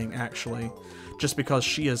best thing, actually. Just because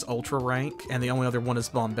she is Ultra Rank, and the only other one is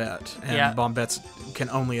Bombette. And Yeah. Bombettes can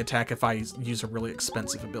only attack if I use a really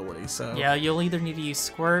expensive ability, so... Yeah, you'll either need to use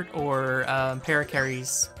Squirt or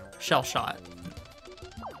Parakarry's Shell Shot.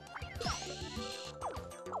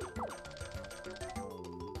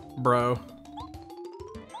 Bro.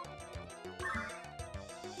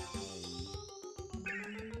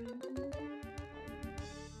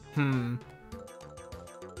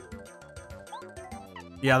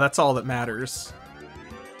 Yeah, that's all that matters.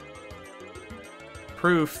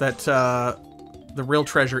 Proof that the real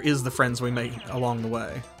treasure is the friends we make along the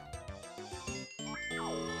way.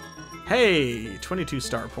 Hey, 22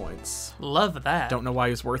 star points. Love that. Don't know why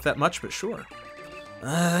he's worth that much, but sure.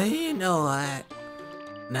 You know what?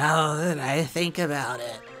 Now that I think about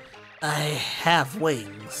it, I have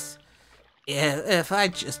wings. If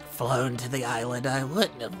I'd just flown to the island, I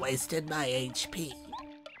wouldn't have wasted my HP.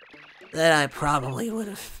 Then I probably would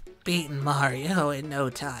have beaten Mario in no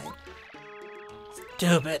time.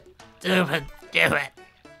 Stupid, stupid, stupid.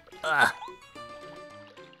 Ugh.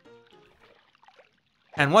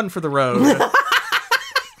 And one for the road.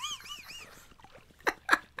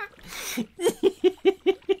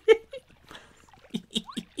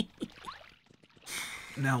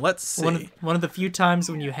 Now let's see. One of the few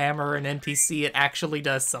times when you hammer an NPC, it actually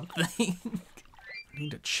does something. I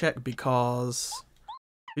need to check because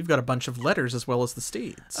we've got a bunch of letters as well as the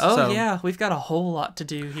steeds. Oh, so... yeah, we've got a whole lot to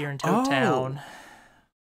do here in Toad Town.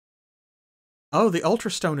 Oh, the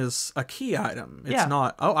Ultra Stone is a key item. It's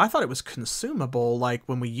not... Oh, I thought it was consumable. Like,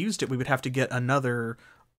 when we used it, we would have to get another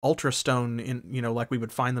Ultra Stone in, like we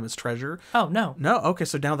would find them as treasure. Oh, no. No, okay,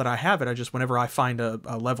 so now that I have it, I just, whenever I find a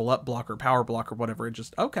level up block or power block or whatever, it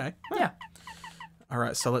just, okay. Yeah. All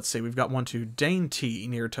right, so let's see. We've got one to Dainty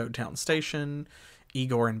near Toadtown Station,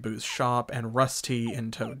 Igor in Booth's shop, and Rusty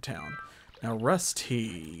in Toadtown. Now,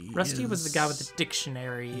 Rusty was the guy with the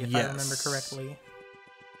dictionary, if I remember correctly.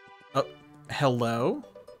 Oh, hello?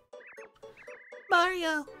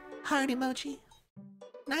 Mario, heart emoji.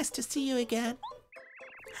 Nice to see you again.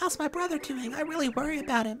 How's my brother doing? I really worry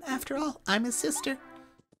about him. After all, I'm his sister.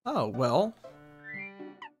 Oh, well.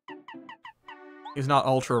 He's not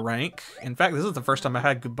ultra rank. In fact, this is the first time I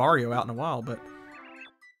had Gubario out in a while, but...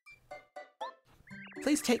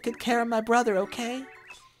 Please take good care of my brother, okay?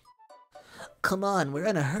 Come on, we're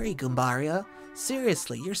in a hurry, Goombario.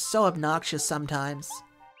 Seriously, you're so obnoxious sometimes.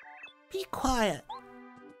 Be quiet.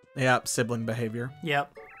 Yep, sibling behavior.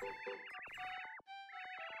 Yep.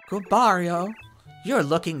 Goombario, you're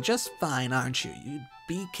looking just fine, aren't you? You'd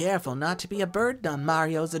be careful not to be a burden on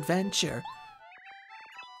Mario's adventure.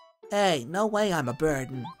 Hey, no way I'm a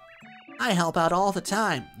burden. I help out all the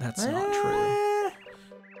time. That's not true.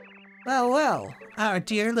 Well, our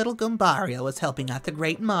dear little Goombario is helping out the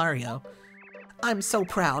great Mario. I'm so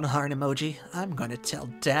proud, heart emoji. I'm going to tell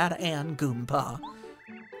Dad and Goomba.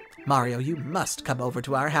 Mario, you must come over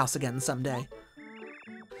to our house again someday.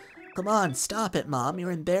 Come on, stop it, Mom.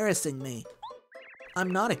 You're embarrassing me. I'm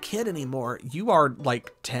not a kid anymore. You are,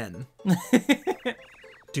 like, 10.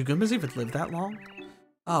 Do Goombas even live that long?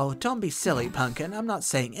 Oh, don't be silly, Pumpkin. I'm not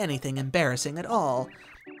saying anything embarrassing at all.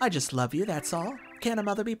 I just love you, that's all. Can't a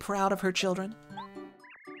mother be proud of her children?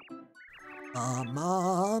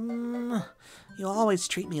 Mom, you always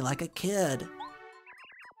treat me like a kid.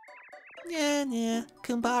 Yeah,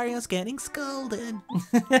 Goombario's getting scolded.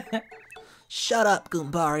 Shut up,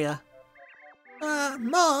 Goombaria.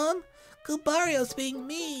 Mom, Goombario's being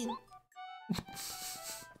mean.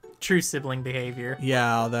 True sibling behavior.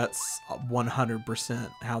 Yeah, that's 100%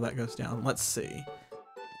 how that goes down. Let's see.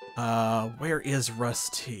 Where is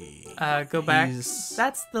Rusty? Go back. He's...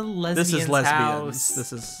 That's the lesbian's This is lesbians. house.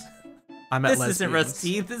 This is... I'm at lesbians. This isn't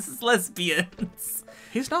Rusty. This is lesbians.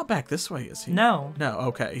 He's not back this way, is he? No. No,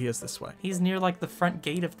 okay, he is this way. He's near, like, the front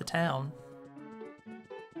gate of the town.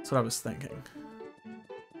 That's what I was thinking.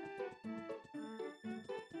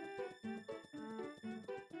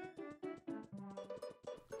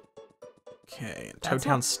 Okay,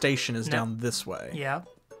 Toadtown Station is down this way. Yeah.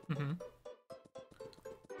 Mm-hmm.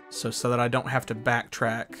 So that I don't have to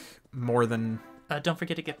backtrack more than... Don't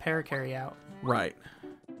forget to get Parakarry out. Right.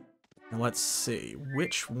 And let's see,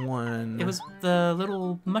 which one... It was the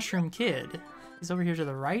little mushroom kid. He's over here to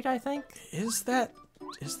the right, I think? Is that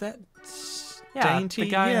Yeah, Dainty? the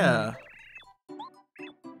guy Yeah.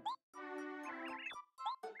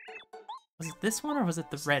 Was it this one or was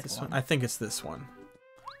it the red This one? I think it's this one.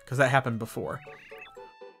 Because that happened before.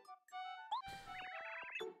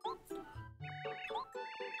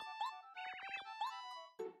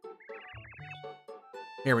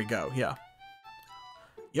 Here we go, yeah.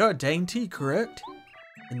 You're Dainty, correct?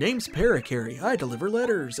 The name's Parakarry. I deliver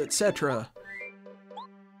letters, etc.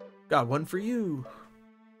 Got one for you.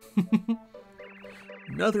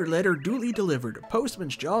 Another letter duly delivered. A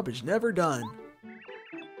postman's job is never done.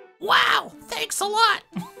 Wow, thanks a lot.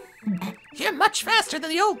 You're much faster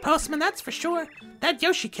than the old postman, that's for sure. That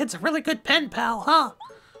Yoshi kid's a really good pen pal, huh?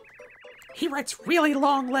 He writes really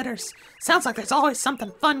long letters. Sounds like there's always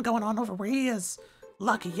something fun going on over where he is.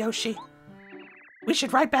 Lucky Yoshi. We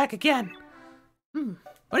should write back again.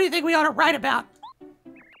 What do you think we ought to write about?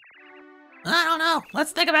 I don't know.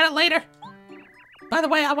 Let's think about it later. By the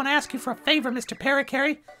way, I want to ask you for a favor, Mr.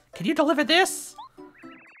 Parakarry. Can you deliver this?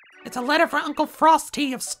 It's a letter for Uncle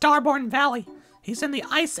Frosty of Starborn Valley. He's in the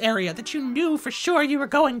ice area that you knew for sure you were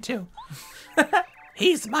going to.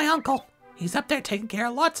 He's my uncle. He's up there taking care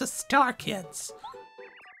of lots of star kids.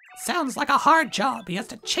 Sounds like a hard job. He has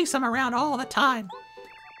to chase them around all the time.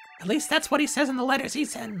 At least that's what he says in the letters he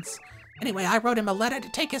sends. Anyway, I wrote him a letter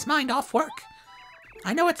to take his mind off work.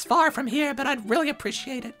 I know it's far from here, but I'd really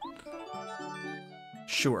appreciate it.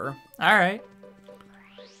 Sure. All right.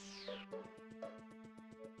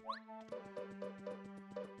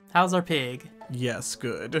 How's our pig? Yes,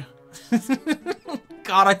 good.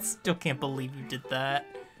 God, I still can't believe you did that.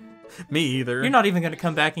 Me either. You're not even going to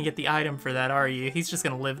come back and get the item for that, are you? He's just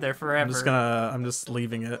going to live there forever. I'm just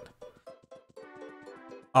leaving it.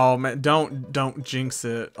 Oh man, don't jinx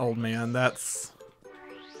it, old man. That's...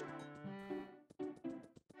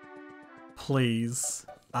 Please.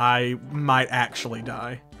 I might actually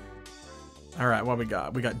die. Alright, what we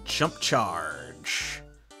got? We got Jump Charge.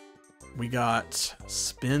 We got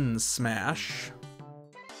Spin Smash.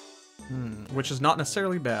 Which is not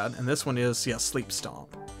necessarily bad. And this one is, yeah, Sleep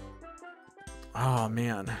Stomp. Oh,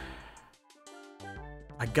 man.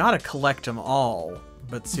 I gotta collect them all.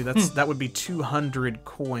 But see, that would be 200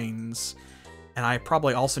 coins. And I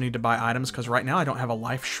probably also need to buy items because right now I don't have a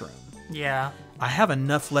life shroom. Yeah. I have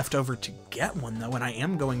enough left over to get one, though, and I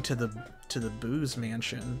am going to the Booze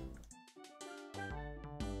Mansion.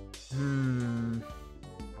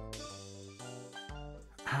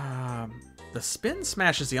 The Spin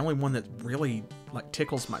Smash is the only one that really like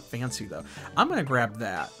tickles my fancy, though. I'm gonna grab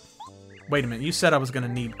that. Wait a minute, you said I was gonna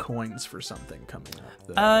need coins for something coming up,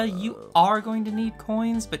 though. You are going to need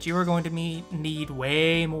coins, but you are going to need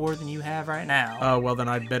way more than you have right now. Oh, well then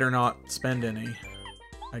I'd better not spend any,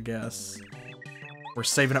 I guess. We're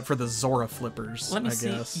saving up for the Zora flippers, Let me see.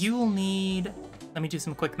 guess. You will need... Let me do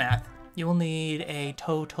some quick math. You will need a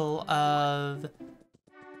total of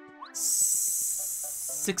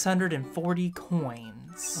 640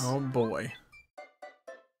 coins. Oh boy.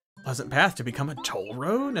 Pleasant Path to become a toll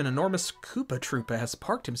road? An enormous Koopa Troopa has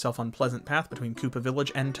parked himself on Pleasant Path between Koopa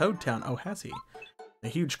Village and Toad Town. Oh, has he? The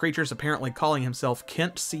huge creature's apparently calling himself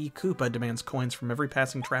Kent C. Koopa demands coins from every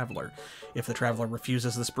passing traveler. If the traveler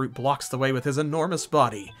refuses, this brute blocks the way with his enormous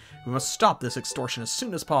body. We must stop this extortion as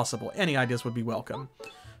soon as possible. Any ideas would be welcome.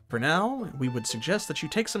 For now, we would suggest that you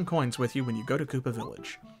take some coins with you when you go to Koopa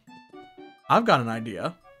Village. I've got an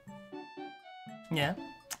idea. Yeah.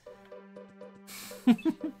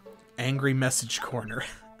 Angry Message Corner.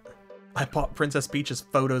 I bought Princess Peach's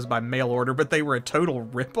photos by mail order, but they were a total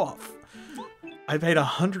ripoff. I paid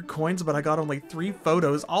 100 coins, but I got only 3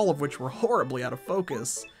 photos, all of which were horribly out of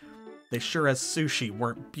focus. They sure as sushi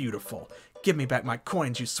weren't beautiful. Give me back my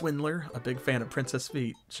coins, you swindler. A big fan of Princess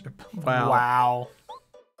Peach. Wow. Wow.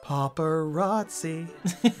 Paparazzi.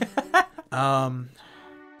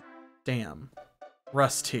 Damn.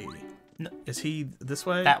 Rusty. No. Is he this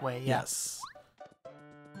way? That way, yeah. Yes. I'm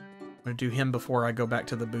gonna do him before I go back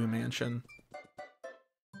to the Boo Mansion.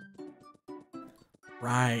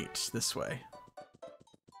 Right, this way.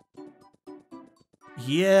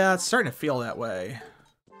 Yeah, it's starting to feel that way.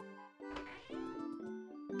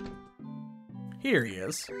 Here he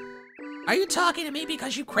is. Are you talking to me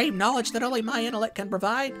because you crave knowledge that only my intellect can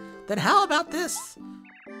provide? Then how about this?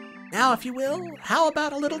 Now, if you will, how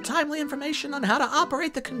about a little timely information on how to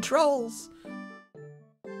operate the controls?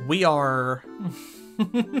 We are... we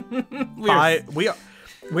are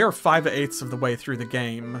 5/8 of the way through the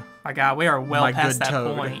game. My God, we are well My past good that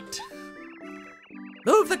Toad. point.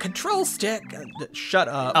 Move the control stick! Shut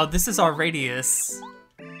up. Oh, this is our radius,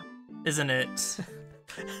 isn't it?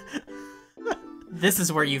 This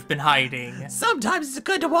is where you've been hiding. Sometimes it's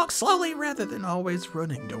good to walk slowly rather than always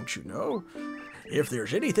running, don't you know? If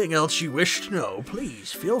there's anything else you wish to know,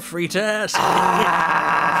 please feel free to ask.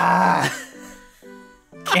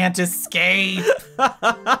 Can't escape.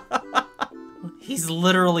 He's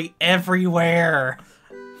literally everywhere.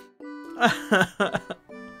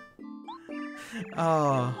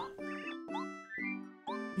 Oh.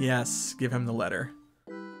 Yes, give him the letter.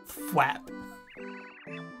 Flap.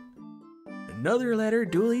 Another letter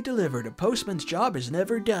duly delivered. A postman's job is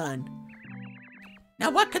never done.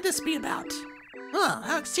 Now what could this be about? Huh,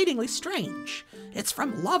 how exceedingly strange. It's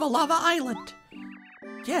from Lava Lava Island.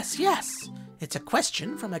 Yes, yes. It's a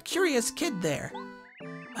question from a curious kid there.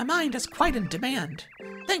 My mind is quite in demand.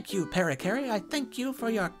 Thank you, Paracari. I thank you for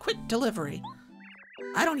your quick delivery.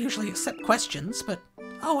 I don't usually accept questions, but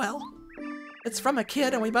oh well. It's from a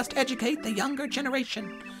kid and we must educate the younger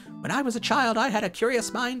generation. When I was a child, I had a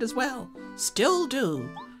curious mind as well. Still do.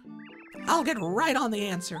 I'll get right on the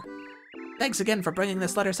answer. Thanks again for bringing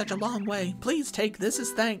this letter such a long way. Please take this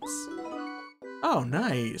as thanks. Oh,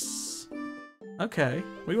 nice. Okay,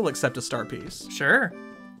 we will accept a star piece. Sure.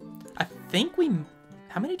 I think we...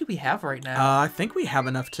 How many do we have right now? I think we have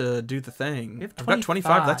enough to do the thing. We have I've got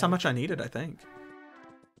 25. That's how 25. much I needed, I think.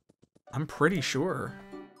 I'm pretty sure.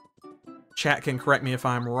 Chat can correct me if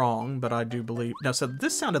I'm wrong, but I do believe... No, so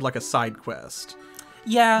this sounded like a side quest.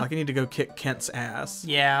 Yeah. Like I need to go kick Kent's ass.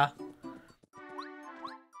 Yeah.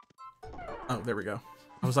 Oh, there we go.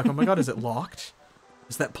 I was like, oh my god, is it locked?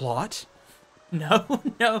 Is that plot? No,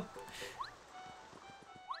 no.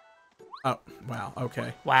 Oh, wow,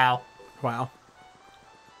 okay. Wow. Wow.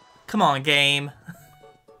 Come on, game.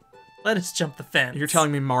 Let us jump the fence. You're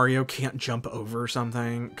telling me Mario can't jump over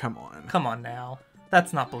something? Come on. Come on now.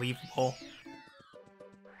 That's not believable.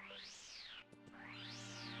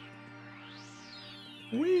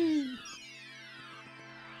 Whee!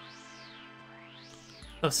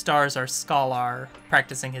 Those stars are Scholar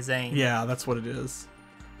practicing his aim. Yeah, that's what it is.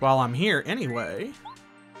 While I'm here anyway,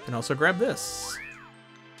 I can also grab this.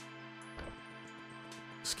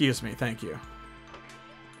 Excuse me, thank you.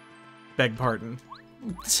 Beg pardon.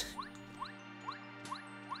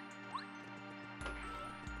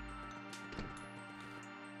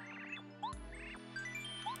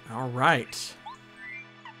 All right.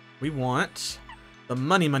 We want the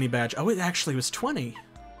money badge. Oh, it actually was 20.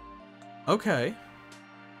 Okay.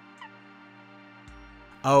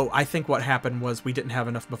 Oh, I think what happened was we didn't have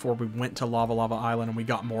enough before we went to Lava Island, and we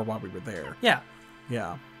got more while we were there. Yeah.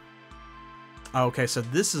 Yeah. Okay, so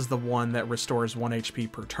this is the one that restores 1 HP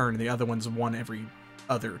per turn, and the other one's 1 every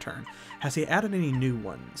other turn. Has he added any new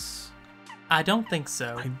ones? I don't think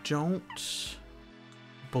so. I don't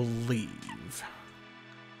believe.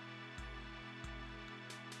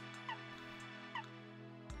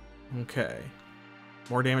 Okay.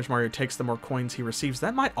 More damage Mario takes, the more coins he receives.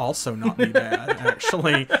 That might also not be bad,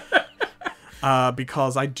 actually.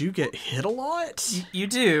 Because I do get hit a lot. You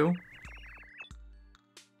do.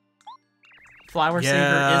 Flower Saver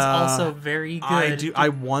is also very good. I do. I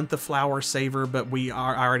want the Flower Saver, but we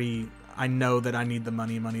are already... I know that I need the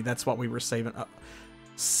money. That's what we were saving.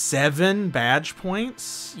 7 badge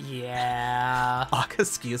points? Yeah.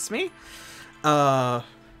 Excuse me? Bro.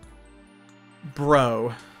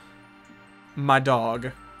 My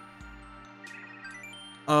dog.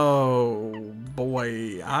 Oh,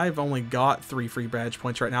 boy. I've only got 3 free badge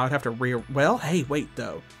points right now. I'd have to Well, hey, wait,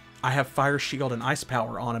 though. I have Fire Shield and Ice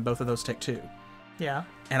Power on, and both of those take 2. Yeah.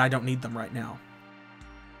 And I don't need them right now.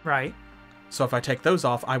 Right. So if I take those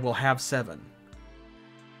off, I will have 7.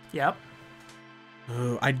 Yep.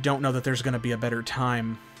 Oh, I don't know that there's going to be a better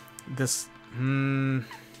time. This...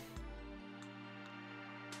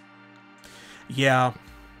 Yeah.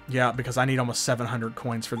 Yeah, because I need almost 700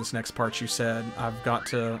 coins for this next part, you said. I've got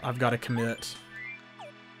to commit.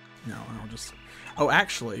 No, I'll just... Oh,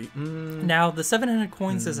 actually... Now, the 700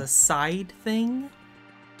 coins is a side thing.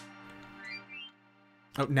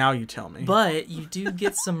 Oh, now you tell me. But you do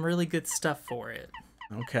get some really good stuff for it.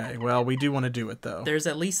 Okay, well, we do want to do it, though. There's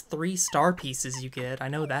at least 3 star pieces you get. I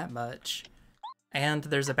know that much. And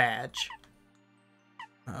there's a badge.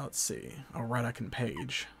 Let's see. Oh, right, I can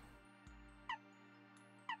page.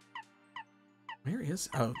 Where is...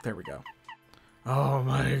 Oh, there we go. Oh,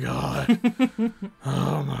 my God.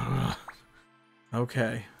 Oh, my God.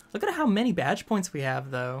 Okay. Look at how many badge points we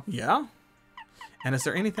have, though. Yeah? And is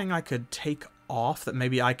there anything I could take off that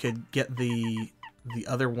maybe I could get the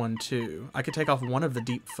other one, too? I could take off one of the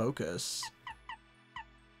Deep Focus.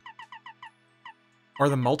 Or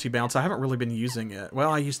the multi-bounce. I haven't really been using it. Well,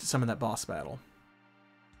 I used some in that boss battle.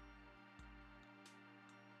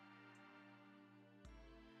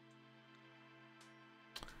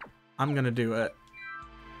 I'm gonna do it.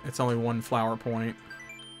 It's only 1 flower point.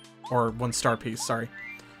 Or 1 star piece, sorry.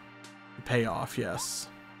 Payoff, yes.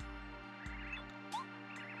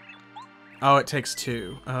 Oh, it takes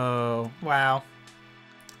 2. Oh. Wow.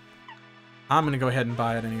 I'm gonna go ahead and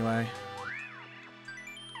buy it anyway.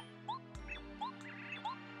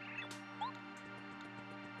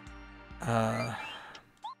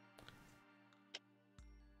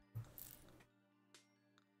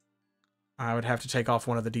 I would have to take off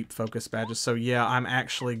one of the Deep Focus badges. So yeah, I'm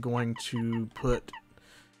actually going to put...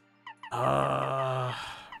 You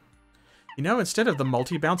know, instead of the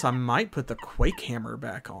multi-bounce, I might put the Quake Hammer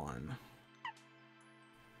back on.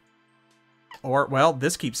 Or, well,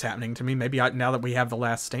 this keeps happening to me. Maybe now that we have the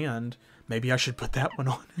Last Stand, maybe I should put that one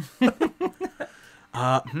on.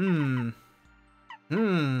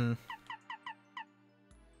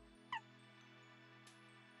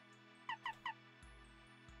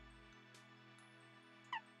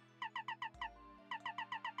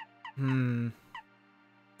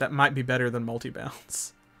 That might be better than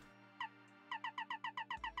multi-bounce.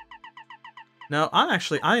 No,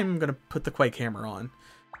 I'm gonna put the Quake Hammer on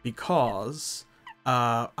because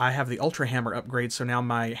I have the Ultra Hammer upgrade, so now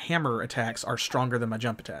my hammer attacks are stronger than my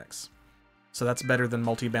jump attacks. So that's better than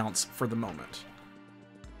multi-bounce for the moment.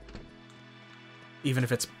 Even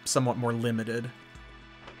if it's somewhat more limited.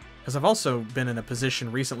 Because I've also been in a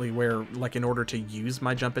position recently where, like, in order to use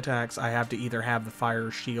my jump attacks, I have to either have the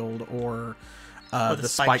Fire Shield or the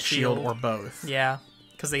Spike Shield or both. Yeah,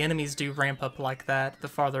 because the enemies do ramp up like that. The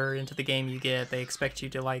farther into the game you get, they expect you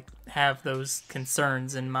to, like, have those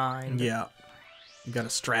concerns in mind. Yeah. You gotta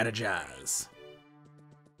strategize.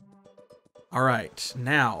 Alright,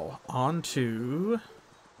 now, on to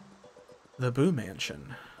the Boo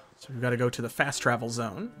Mansion. So we've got to go to the fast travel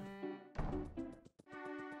zone.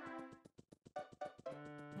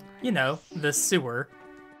 You know, the sewer.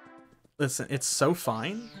 Listen, it's so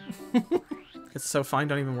fine. It's so fine,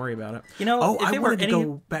 don't even worry about it. You know, oh, if I it were wanted to any...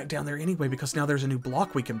 go back down there anyway because now there's a new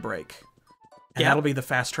block we can break. And that'll be the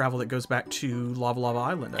fast travel that goes back to Lava Lava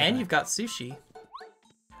Island. And you've got sushi.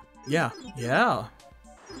 Yeah, yeah.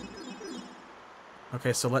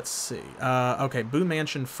 Okay, so let's see. Okay, Boo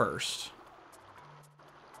Mansion first.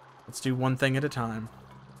 Let's do one thing at a time.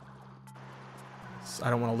 I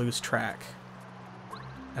don't want to lose track,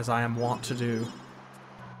 as I am wont to do.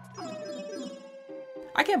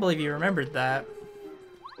 I can't believe you remembered that.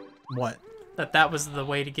 What? That was the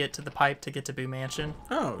way to get to the pipe to get to Boo Mansion.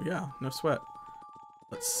 Oh, yeah, no sweat.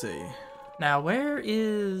 Let's see. Now, where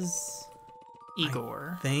is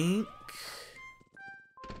Igor? I think...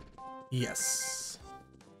 Yes.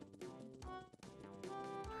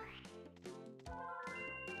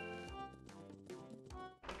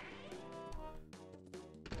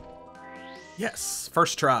 Yes,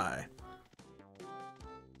 first try.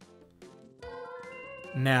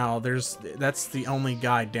 Now, that's the only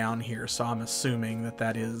guy down here, so I'm assuming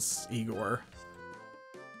that is Igor.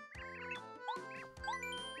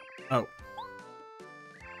 Oh.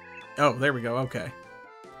 Oh, there we go, okay.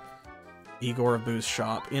 Igor of Boo's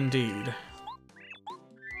shop, indeed.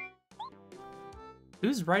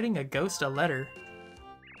 Who's writing a ghost a letter?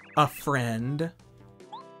 A friend.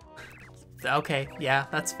 Okay, yeah,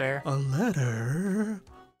 that's fair. A letter?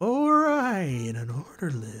 Alright, an order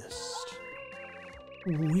list.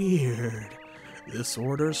 Weird. This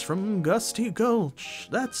order's from Gusty Gulch.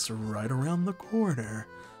 That's right around the corner.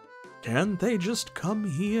 Can't they just come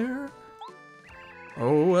here?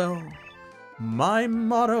 Oh well. My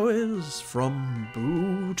motto is from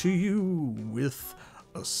Boo to you with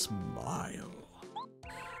a smile.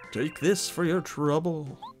 Take this for your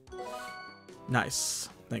trouble. Nice.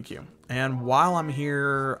 Thank you. And while I'm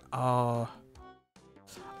here, I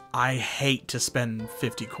hate to spend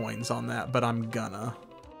 50 coins on that, but I'm gonna.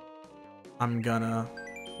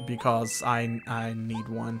 Because I need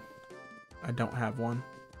one. I don't have one.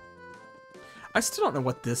 I still don't know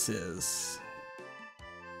what this is.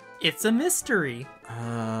 It's a mystery.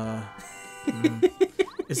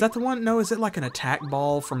 Is that the one? No, is it like an attack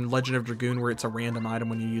ball from Legend of Dragoon where it's a random item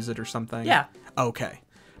when you use it or something? Yeah. Okay.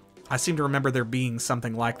 I seem to remember there being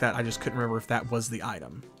something like that. I just couldn't remember if that was the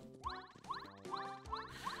item.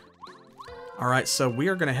 Alright, so we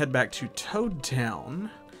are going to head back to Toad Town,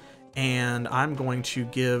 and I'm going to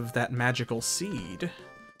give that magical seed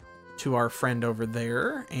to our friend over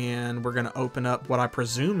there, and we're going to open up what I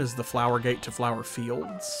presume is the flower gate to Flower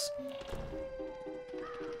Fields.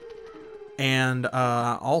 And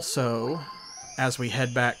also, as we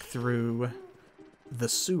head back through the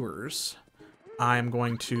sewers, I'm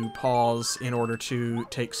going to pause in order to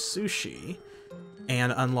take sushi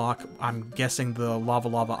and unlock, I'm guessing, the Lava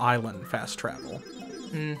Lava Island fast travel.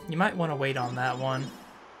 You might want to wait on that one.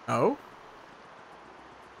 Oh?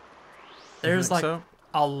 There's like so?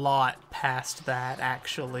 a lot past that,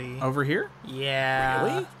 actually. Over here? Yeah.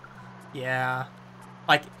 Really? Yeah.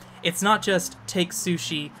 Like, it's not just take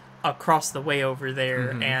sushi across the way over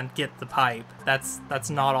there and get the pipe. That's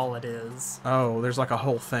not all it is. Oh, there's like a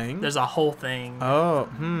whole thing? There's a whole thing. Oh,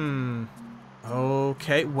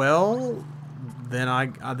 Okay, well,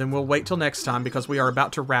 then we'll wait till next time because we are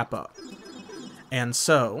about to wrap up. And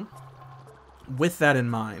so, with that in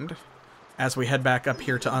mind, as we head back up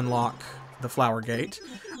here to unlock the Flower Gate,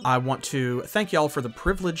 I want to thank y'all for the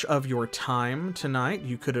privilege of your time tonight.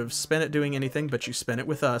 You could have spent it doing anything, but you spent it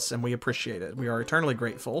with us, and we appreciate it. We are eternally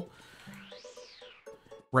grateful.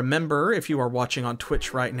 Remember, if you are watching on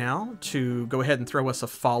Twitch right now, to go ahead and throw us a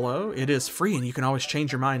follow. It is free, and you can always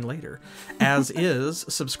change your mind later. As is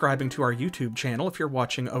subscribing to our YouTube channel if you're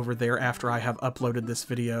watching over there after I have uploaded this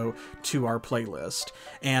video to our playlist.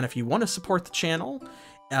 And if you want to support the channel,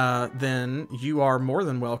 then you are more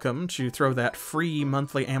than welcome to throw that free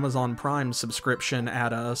monthly Amazon Prime subscription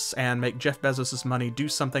at us and make Jeff Bezos' money do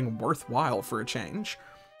something worthwhile for a change.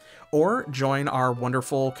 Or join our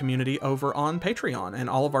wonderful community over on Patreon, and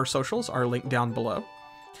all of our socials are linked down below.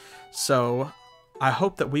 So I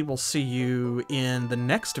hope that we will see you in the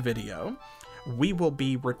next video. We will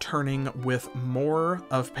be returning with more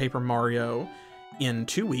of Paper Mario in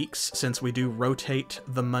 2 weeks, since we do rotate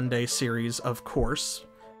the Monday series, of course,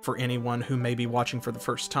 for anyone who may be watching for the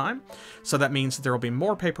first time. So that means there will be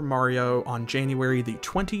more Paper Mario on January the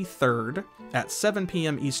 23rd at 7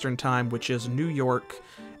 p.m. Eastern Time, which is New York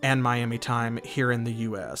and Miami time here in the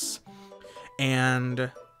US. And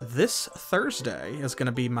this Thursday is going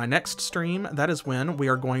to be my next stream. That is when we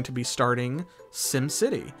are going to be starting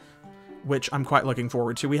SimCity, which I'm quite looking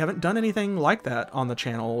forward to. We haven't done anything like that on the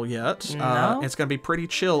channel yet. No? It's going to be pretty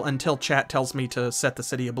chill until chat tells me to set the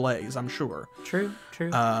city ablaze, I'm sure. True.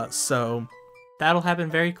 So That'll happen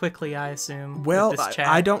very quickly, I assume. Well, with this chat.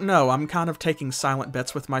 I don't know. I'm kind of taking silent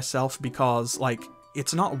bets with myself because, like,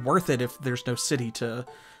 it's not worth it if there's no city to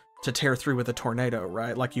tear through with a tornado,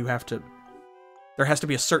 right? Like, there has to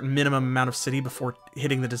be a certain minimum amount of city before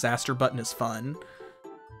hitting the disaster button is fun.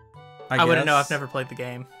 I wouldn't know. guess. I've never played the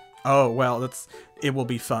game. Oh, well, it will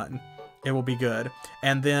be fun. It will be good.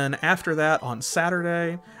 And then after that, on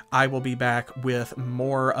Saturday, I will be back with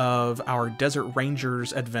more of our Desert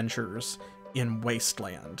Rangers adventures in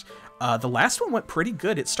Wasteland. The last one went pretty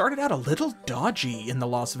good. It started out a little dodgy in the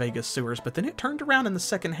Las Vegas sewers, but then it turned around in the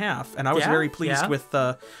second half, and I was very pleased with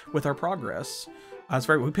our progress.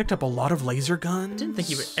 We picked up a lot of laser guns. Didn't think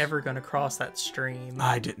you were ever going to cross that stream.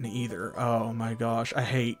 I didn't either. Oh my gosh, I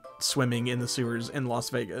hate swimming in the sewers in Las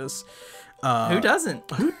Vegas. Who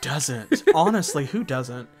doesn't? Who doesn't? Honestly, who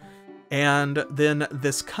doesn't? And then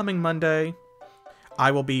this coming Monday, I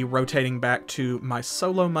will be rotating back to my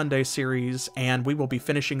Solo Monday series, and we will be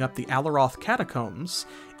finishing up the Alaroth Catacombs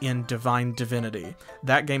in Divine Divinity.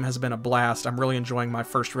 That game has been a blast. I'm really enjoying my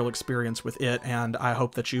first real experience with it, and I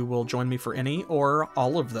hope that you will join me for any or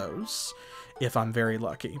all of those, if I'm very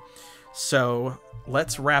lucky. So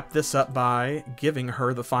let's wrap this up by giving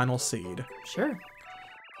her the final seed. Sure.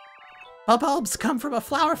 Bulbs come from a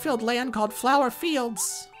flower-filled land called Flower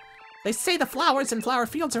Fields. They say the flowers in Flower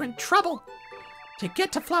Fields are in trouble. To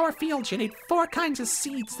get to Flower Fields, you need 4 kinds of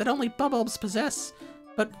seeds that only bulbs possess.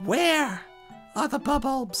 But where are the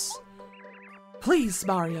bulbs? Please,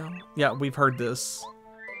 Mario. Yeah, we've heard this.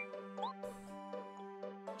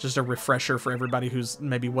 Just a refresher for everybody who's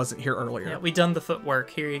maybe wasn't here earlier. Yeah, we done the footwork.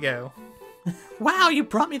 Here you go. Wow, you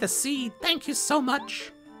brought me the seed. Thank you so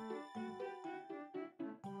much.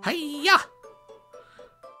 Hiya!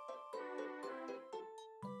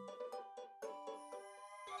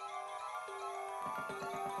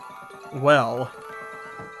 Well.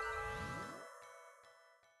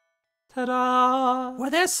 Ta-da! Well,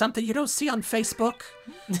 there's something you don't see on Facebook.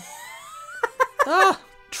 Oh,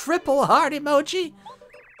 triple heart emoji.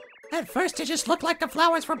 At first it just looked like the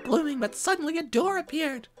flowers were blooming, but suddenly a door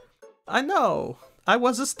appeared. I know. I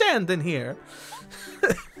was a stand-in here.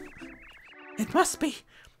 It must be.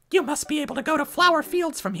 You must be able to go to Flower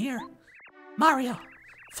Fields from here. Mario,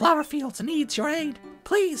 Flower Fields needs your aid.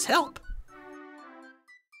 Please help.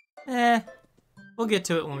 We'll get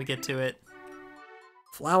to it when we get to it.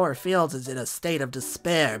 Flower Fields is in a state of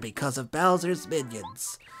despair because of Bowser's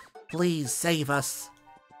minions. Please save us.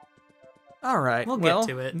 All right. We'll get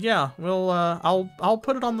to it. Yeah, I'll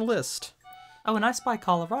put it on the list. Oh, and I spy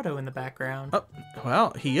Colorado in the background. Oh,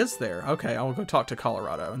 well, he is there. Okay, I'll go talk to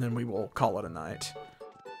Colorado, and then we will call it a night.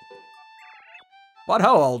 What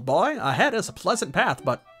ho, old boy? Ahead is a pleasant path,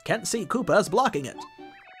 but can't see Koopa's blocking it.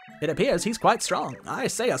 It appears he's quite strong. I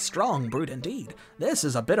say a strong brute indeed. This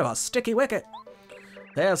is a bit of a sticky wicket.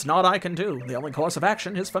 There's naught I can do. The only course of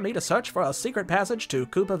action is for me to search for a secret passage to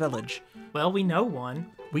Koopa Village. Well, we know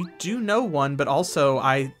one. We do know one, but also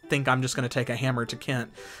I think I'm just going to take a hammer to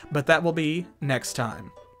Kent. But that will be next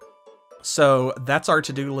time. So that's our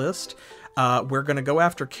to-do list. We're going to go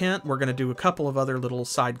after Kent. We're going to do a couple of other little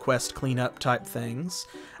side quest cleanup type things.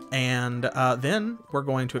 And then we're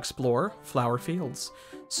going to explore Flower Fields.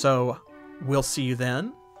 So we'll see you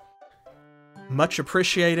then. Much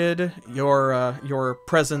appreciated your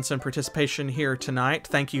presence and participation here tonight.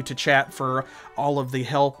 Thank you to chat for all of the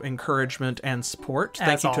help, encouragement, and support.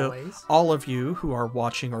 Thank you to all of you who are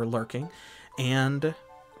watching or lurking. And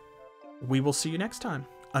we will see you next time.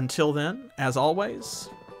 Until then, as always,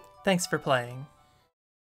 thanks for playing.